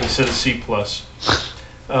you go. He said a C+.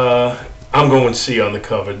 I'm going C on the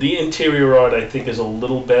cover. The interior art, I think, is a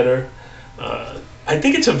little better. I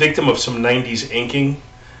think it's a victim of some 90s inking.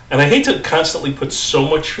 And I hate to constantly put so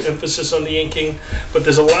much emphasis on the inking, but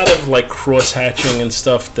there's a lot of like cross-hatching and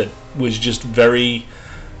stuff that was just very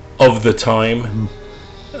of the time.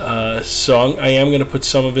 So I am going to put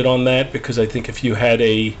some of it on that, because I think if you had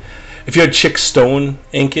Chick Stone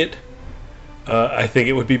ink it, I think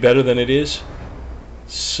it would be better than it is.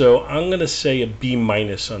 So I'm going to say a B-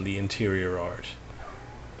 on the interior art.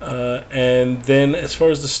 And then as far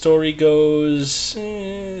as the story goes,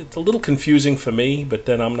 it's a little confusing for me, but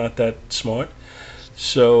then I'm not that smart.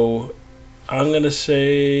 So I'm going to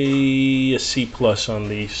say a C+ on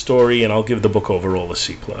the story, and I'll give the book overall a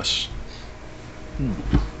C+.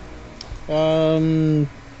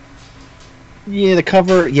 Yeah, the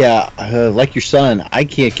cover, like your son, I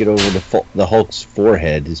can't get over the Hulk's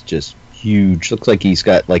forehead. It's just huge. Looks like he's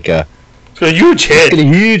got like a huge head. He's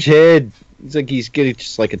got a huge head. It's like he's getting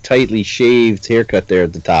just like a tightly shaved haircut there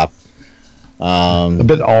at the top. A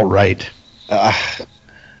bit all right. That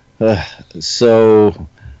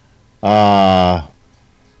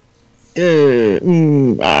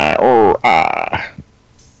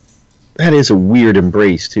is a weird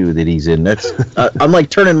embrace too that he's in. That's I'm like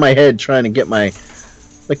turning my head trying to get my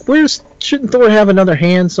shouldn't Thor have another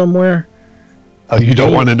hand somewhere? Oh, you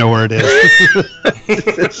don't want to know where it is.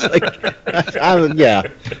 It's like, yeah.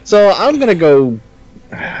 So I'm gonna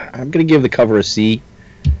give the cover a C.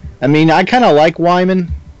 I mean, I kind of like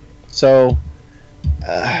Wyman, so,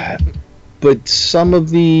 but some of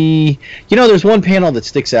the, there's one panel that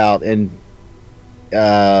sticks out, and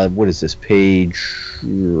what is this, page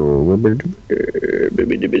 8,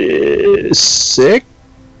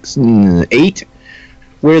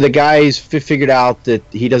 where the guys figured out that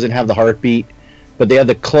he doesn't have the heartbeat. But they had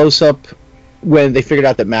the close-up when they figured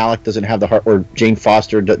out that Malik doesn't have the heart, or Jane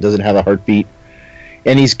Foster doesn't have the heartbeat,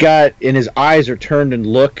 and his eyes are turned and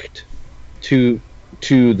looked to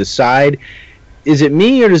the side. Is it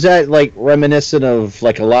me, or does that like reminiscent of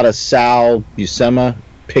like a lot of Sal Buscema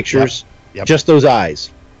pictures? Yep. Just those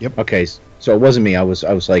eyes. Yep. Okay, so it wasn't me. I was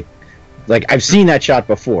like I've seen that shot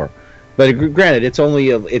before, but granted, it's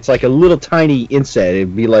like a little tiny inset.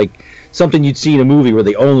 It'd be like something you'd see in a movie where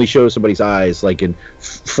they only show somebody's eyes, like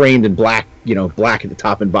framed in black, black at the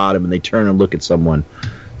top and bottom, and they turn and look at someone.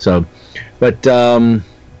 So, but the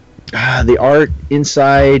art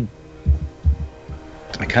inside,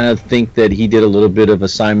 I kind of think that he did a little bit of a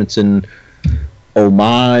Simonson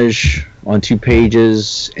homage on 2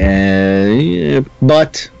 pages,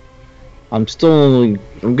 but I'm going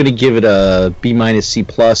to give it a B- C+,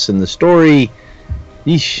 and the story,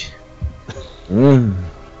 yeesh.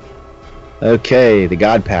 Okay, the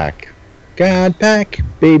God Pack. God Pack,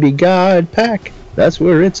 baby God Pack. That's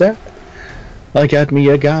where it's at. I got me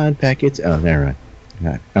a God Pack. There,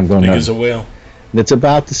 right. I'm going Big as a whale. It's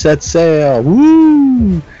about to set sail.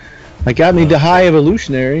 Woo! I got me the High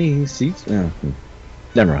Evolutionary.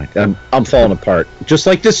 Never mind. I'm falling apart. Just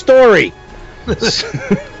like the story. That's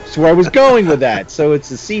where I was going with that. So it's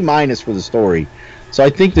a C- for the story. So I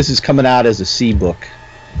think this is coming out as a C book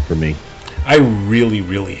for me. I really,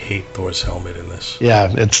 really hate Thor's helmet in this.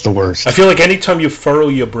 Yeah, it's the worst. I feel like anytime you furrow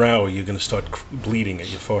your brow, you're going to start bleeding at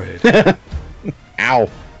your forehead. Ow!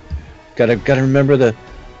 Gotta remember to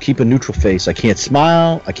keep a neutral face. I can't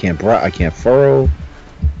smile. I can't furrow.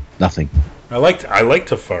 Nothing. I like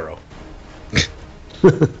to furrow.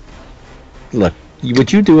 Look,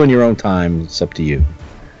 what you do in your own time, it's up to you.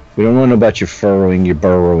 We don't want to know about your furrowing, your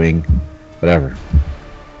burrowing, whatever.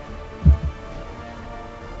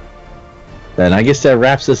 Then I guess that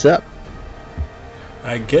wraps us up.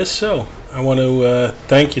 I guess so. I want to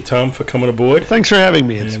thank you, Tom, for coming aboard. Thanks for having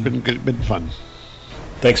me. It's been fun.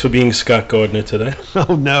 Thanks for being Scott Gardner today.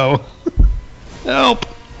 Oh, no. Help.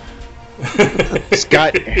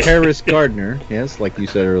 Scott Harris Gardner, yes, like you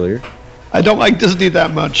said earlier. I don't like Disney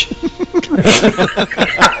that much.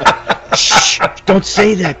 Shh, don't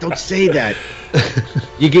say that. Don't say that.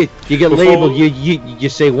 You get labeled. You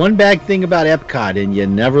say one bad thing about Epcot and you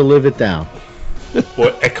never live it down.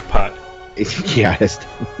 Or Ecpat. Yeah.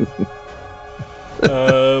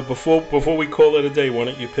 Before we call it a day, why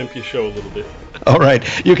don't you pimp your show a little bit? All right.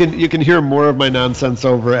 You can hear more of my nonsense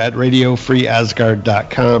over at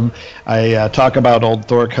radiofreeasgard.com. I talk about old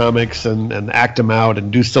Thor comics and act them out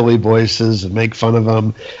and do silly voices and make fun of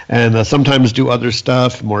them, and sometimes do other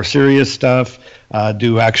stuff, more serious stuff.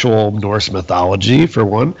 Do actual Norse mythology for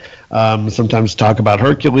one. Sometimes talk about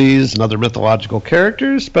Hercules and other mythological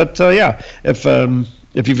characters. But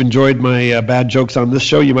if you've enjoyed my bad jokes on this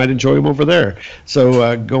show, you might enjoy them over there.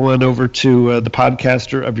 So go on over to the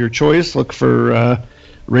podcaster of your choice. Look for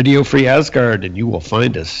Radio Free Asgard, and you will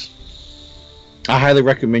find us. I highly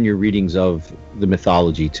recommend your readings of the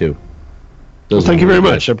mythology, too. Well, thank you very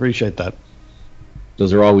much. I appreciate that.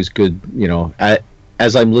 Those are always good,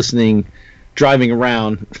 as I'm listening, driving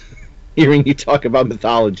around, hearing you talk about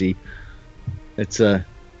mythology. It's a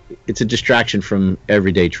distraction from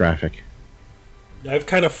everyday traffic. I've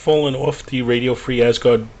kind of fallen off the Radio Free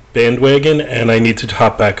Asgard bandwagon, and I need to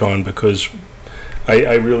hop back on because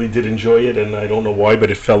I really did enjoy it, and I don't know why,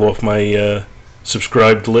 but it fell off my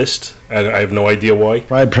subscribed list. I have no idea why.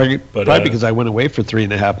 Probably because I went away for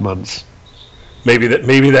 3.5 months. Maybe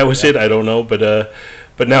that was it. I don't know, but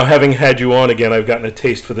now having had you on again, I've gotten a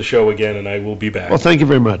taste for the show again, and I will be back. Well, thank you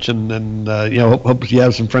very much, and hope you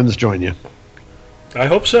have some friends join you. I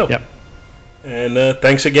hope so. Yep. And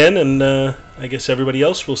thanks again, and I guess everybody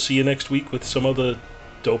else, we'll see you next week with some other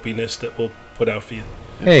dopiness that we'll put out for you.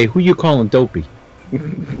 Hey, who you calling dopey?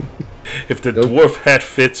 If the dwarf hat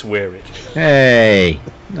fits, wear it. Hey,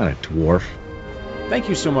 not a dwarf. Thank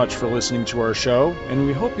you so much for listening to our show, and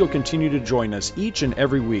we hope you'll continue to join us each and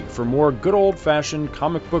every week for more good old-fashioned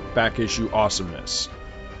comic book back issue awesomeness.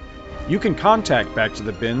 You can contact Back to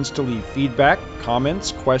the Bins to leave feedback,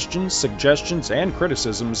 comments, questions, suggestions, and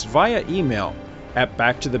criticisms via email at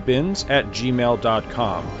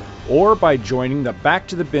backtothebins@gmail.com or by joining the Back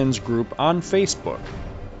to the Bins group on Facebook.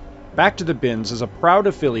 Back to the Bins is a proud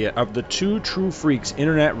affiliate of the Two True Freaks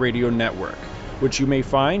Internet Radio Network, which you may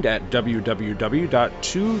find at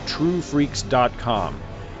www.twotruefreaks.com.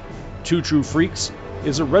 Two True Freaks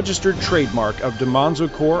is a registered trademark of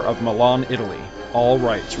DiManzo Corps of Milan, Italy. All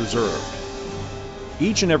rights reserved.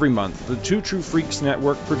 Each and every month, the Two True Freaks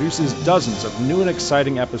Network produces dozens of new and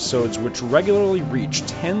exciting episodes which regularly reach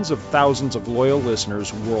tens of thousands of loyal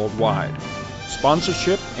listeners worldwide.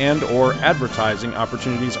 Sponsorship and or advertising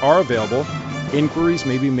opportunities are available. Inquiries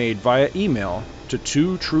may be made via email to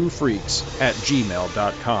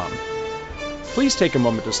twotruefreaks@gmail.com. Please take a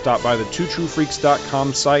moment to stop by the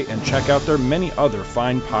twotruefreaks.com site and check out their many other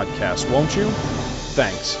fine podcasts, won't you?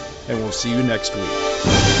 Thanks, and we'll see you next week.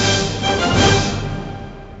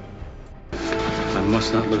 I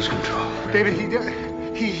must not lose control. David,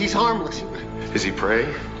 he's harmless. Is he prey?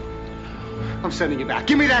 I'm sending you back.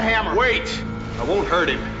 Give me that hammer. Wait! I won't hurt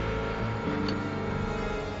him.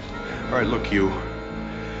 All right, look, you.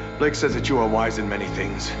 Blake says that you are wise in many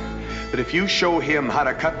things. But if you show him how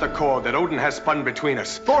to cut the cord that Odin has spun between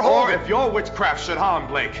us, or if your witchcraft should harm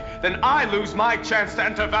Blake, then I lose my chance to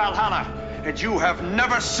enter Valhalla. And you have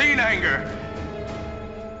never seen anger.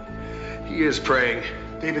 He is praying.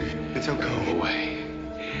 David, it's okay. Go away.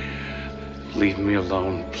 Leave me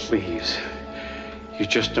alone, please. You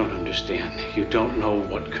just don't understand. You don't know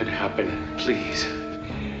what could happen. Please.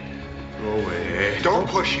 Go away. Don't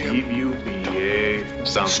push him. Leave you be.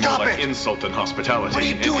 Sounds more like insult than hospitality. What are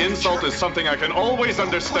you doing, An insult jerk? is something I can always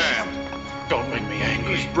understand. Don't make me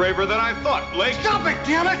angry. He's braver than I thought, Blake. Stop it,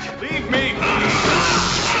 damn it! Leave me.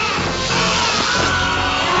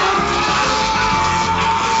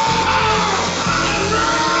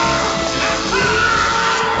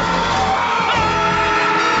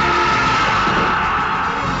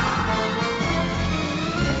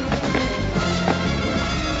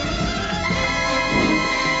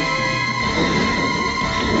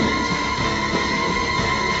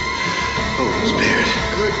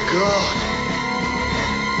 Good God.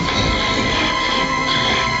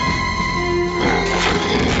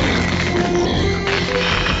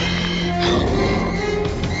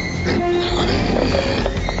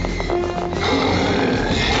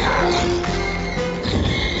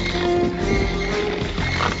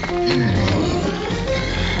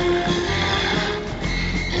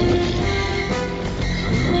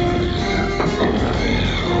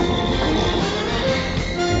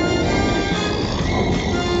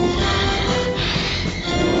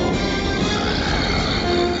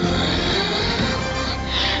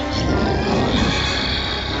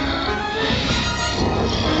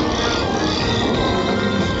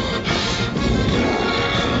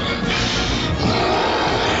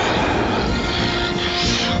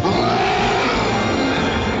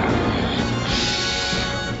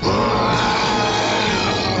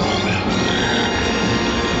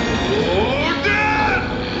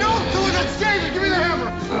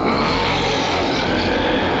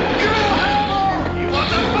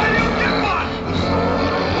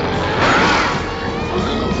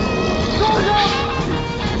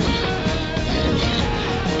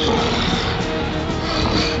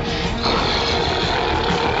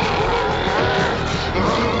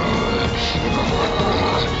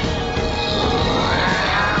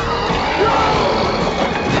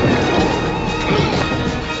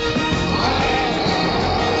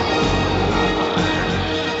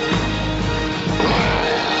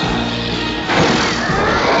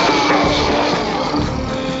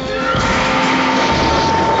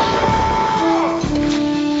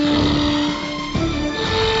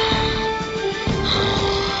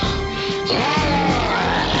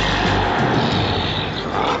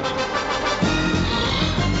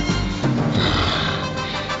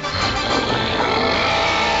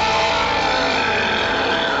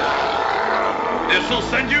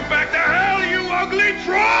 you back to hell, you ugly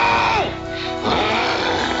troll!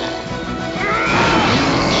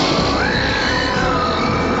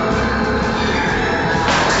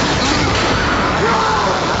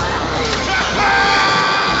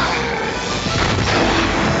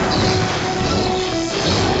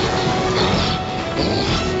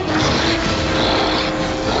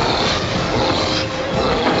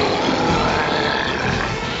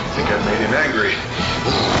 I think I've made him angry.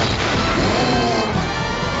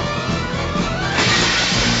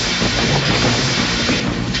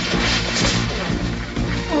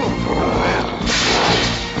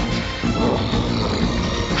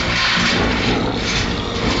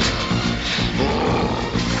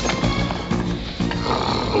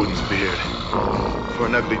 Odin's beard. For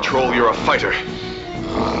an ugly troll, you're a fighter.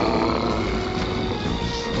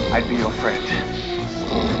 I'd be your friend.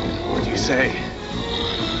 What do you say?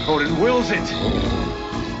 Odin wills it.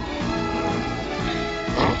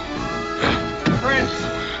 Prince,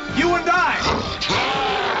 you and I.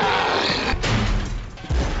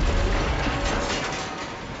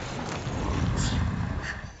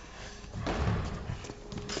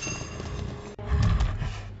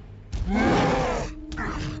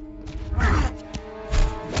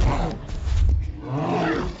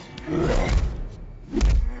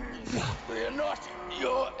 We're not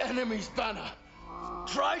your enemies, Banner.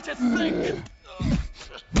 Try to think.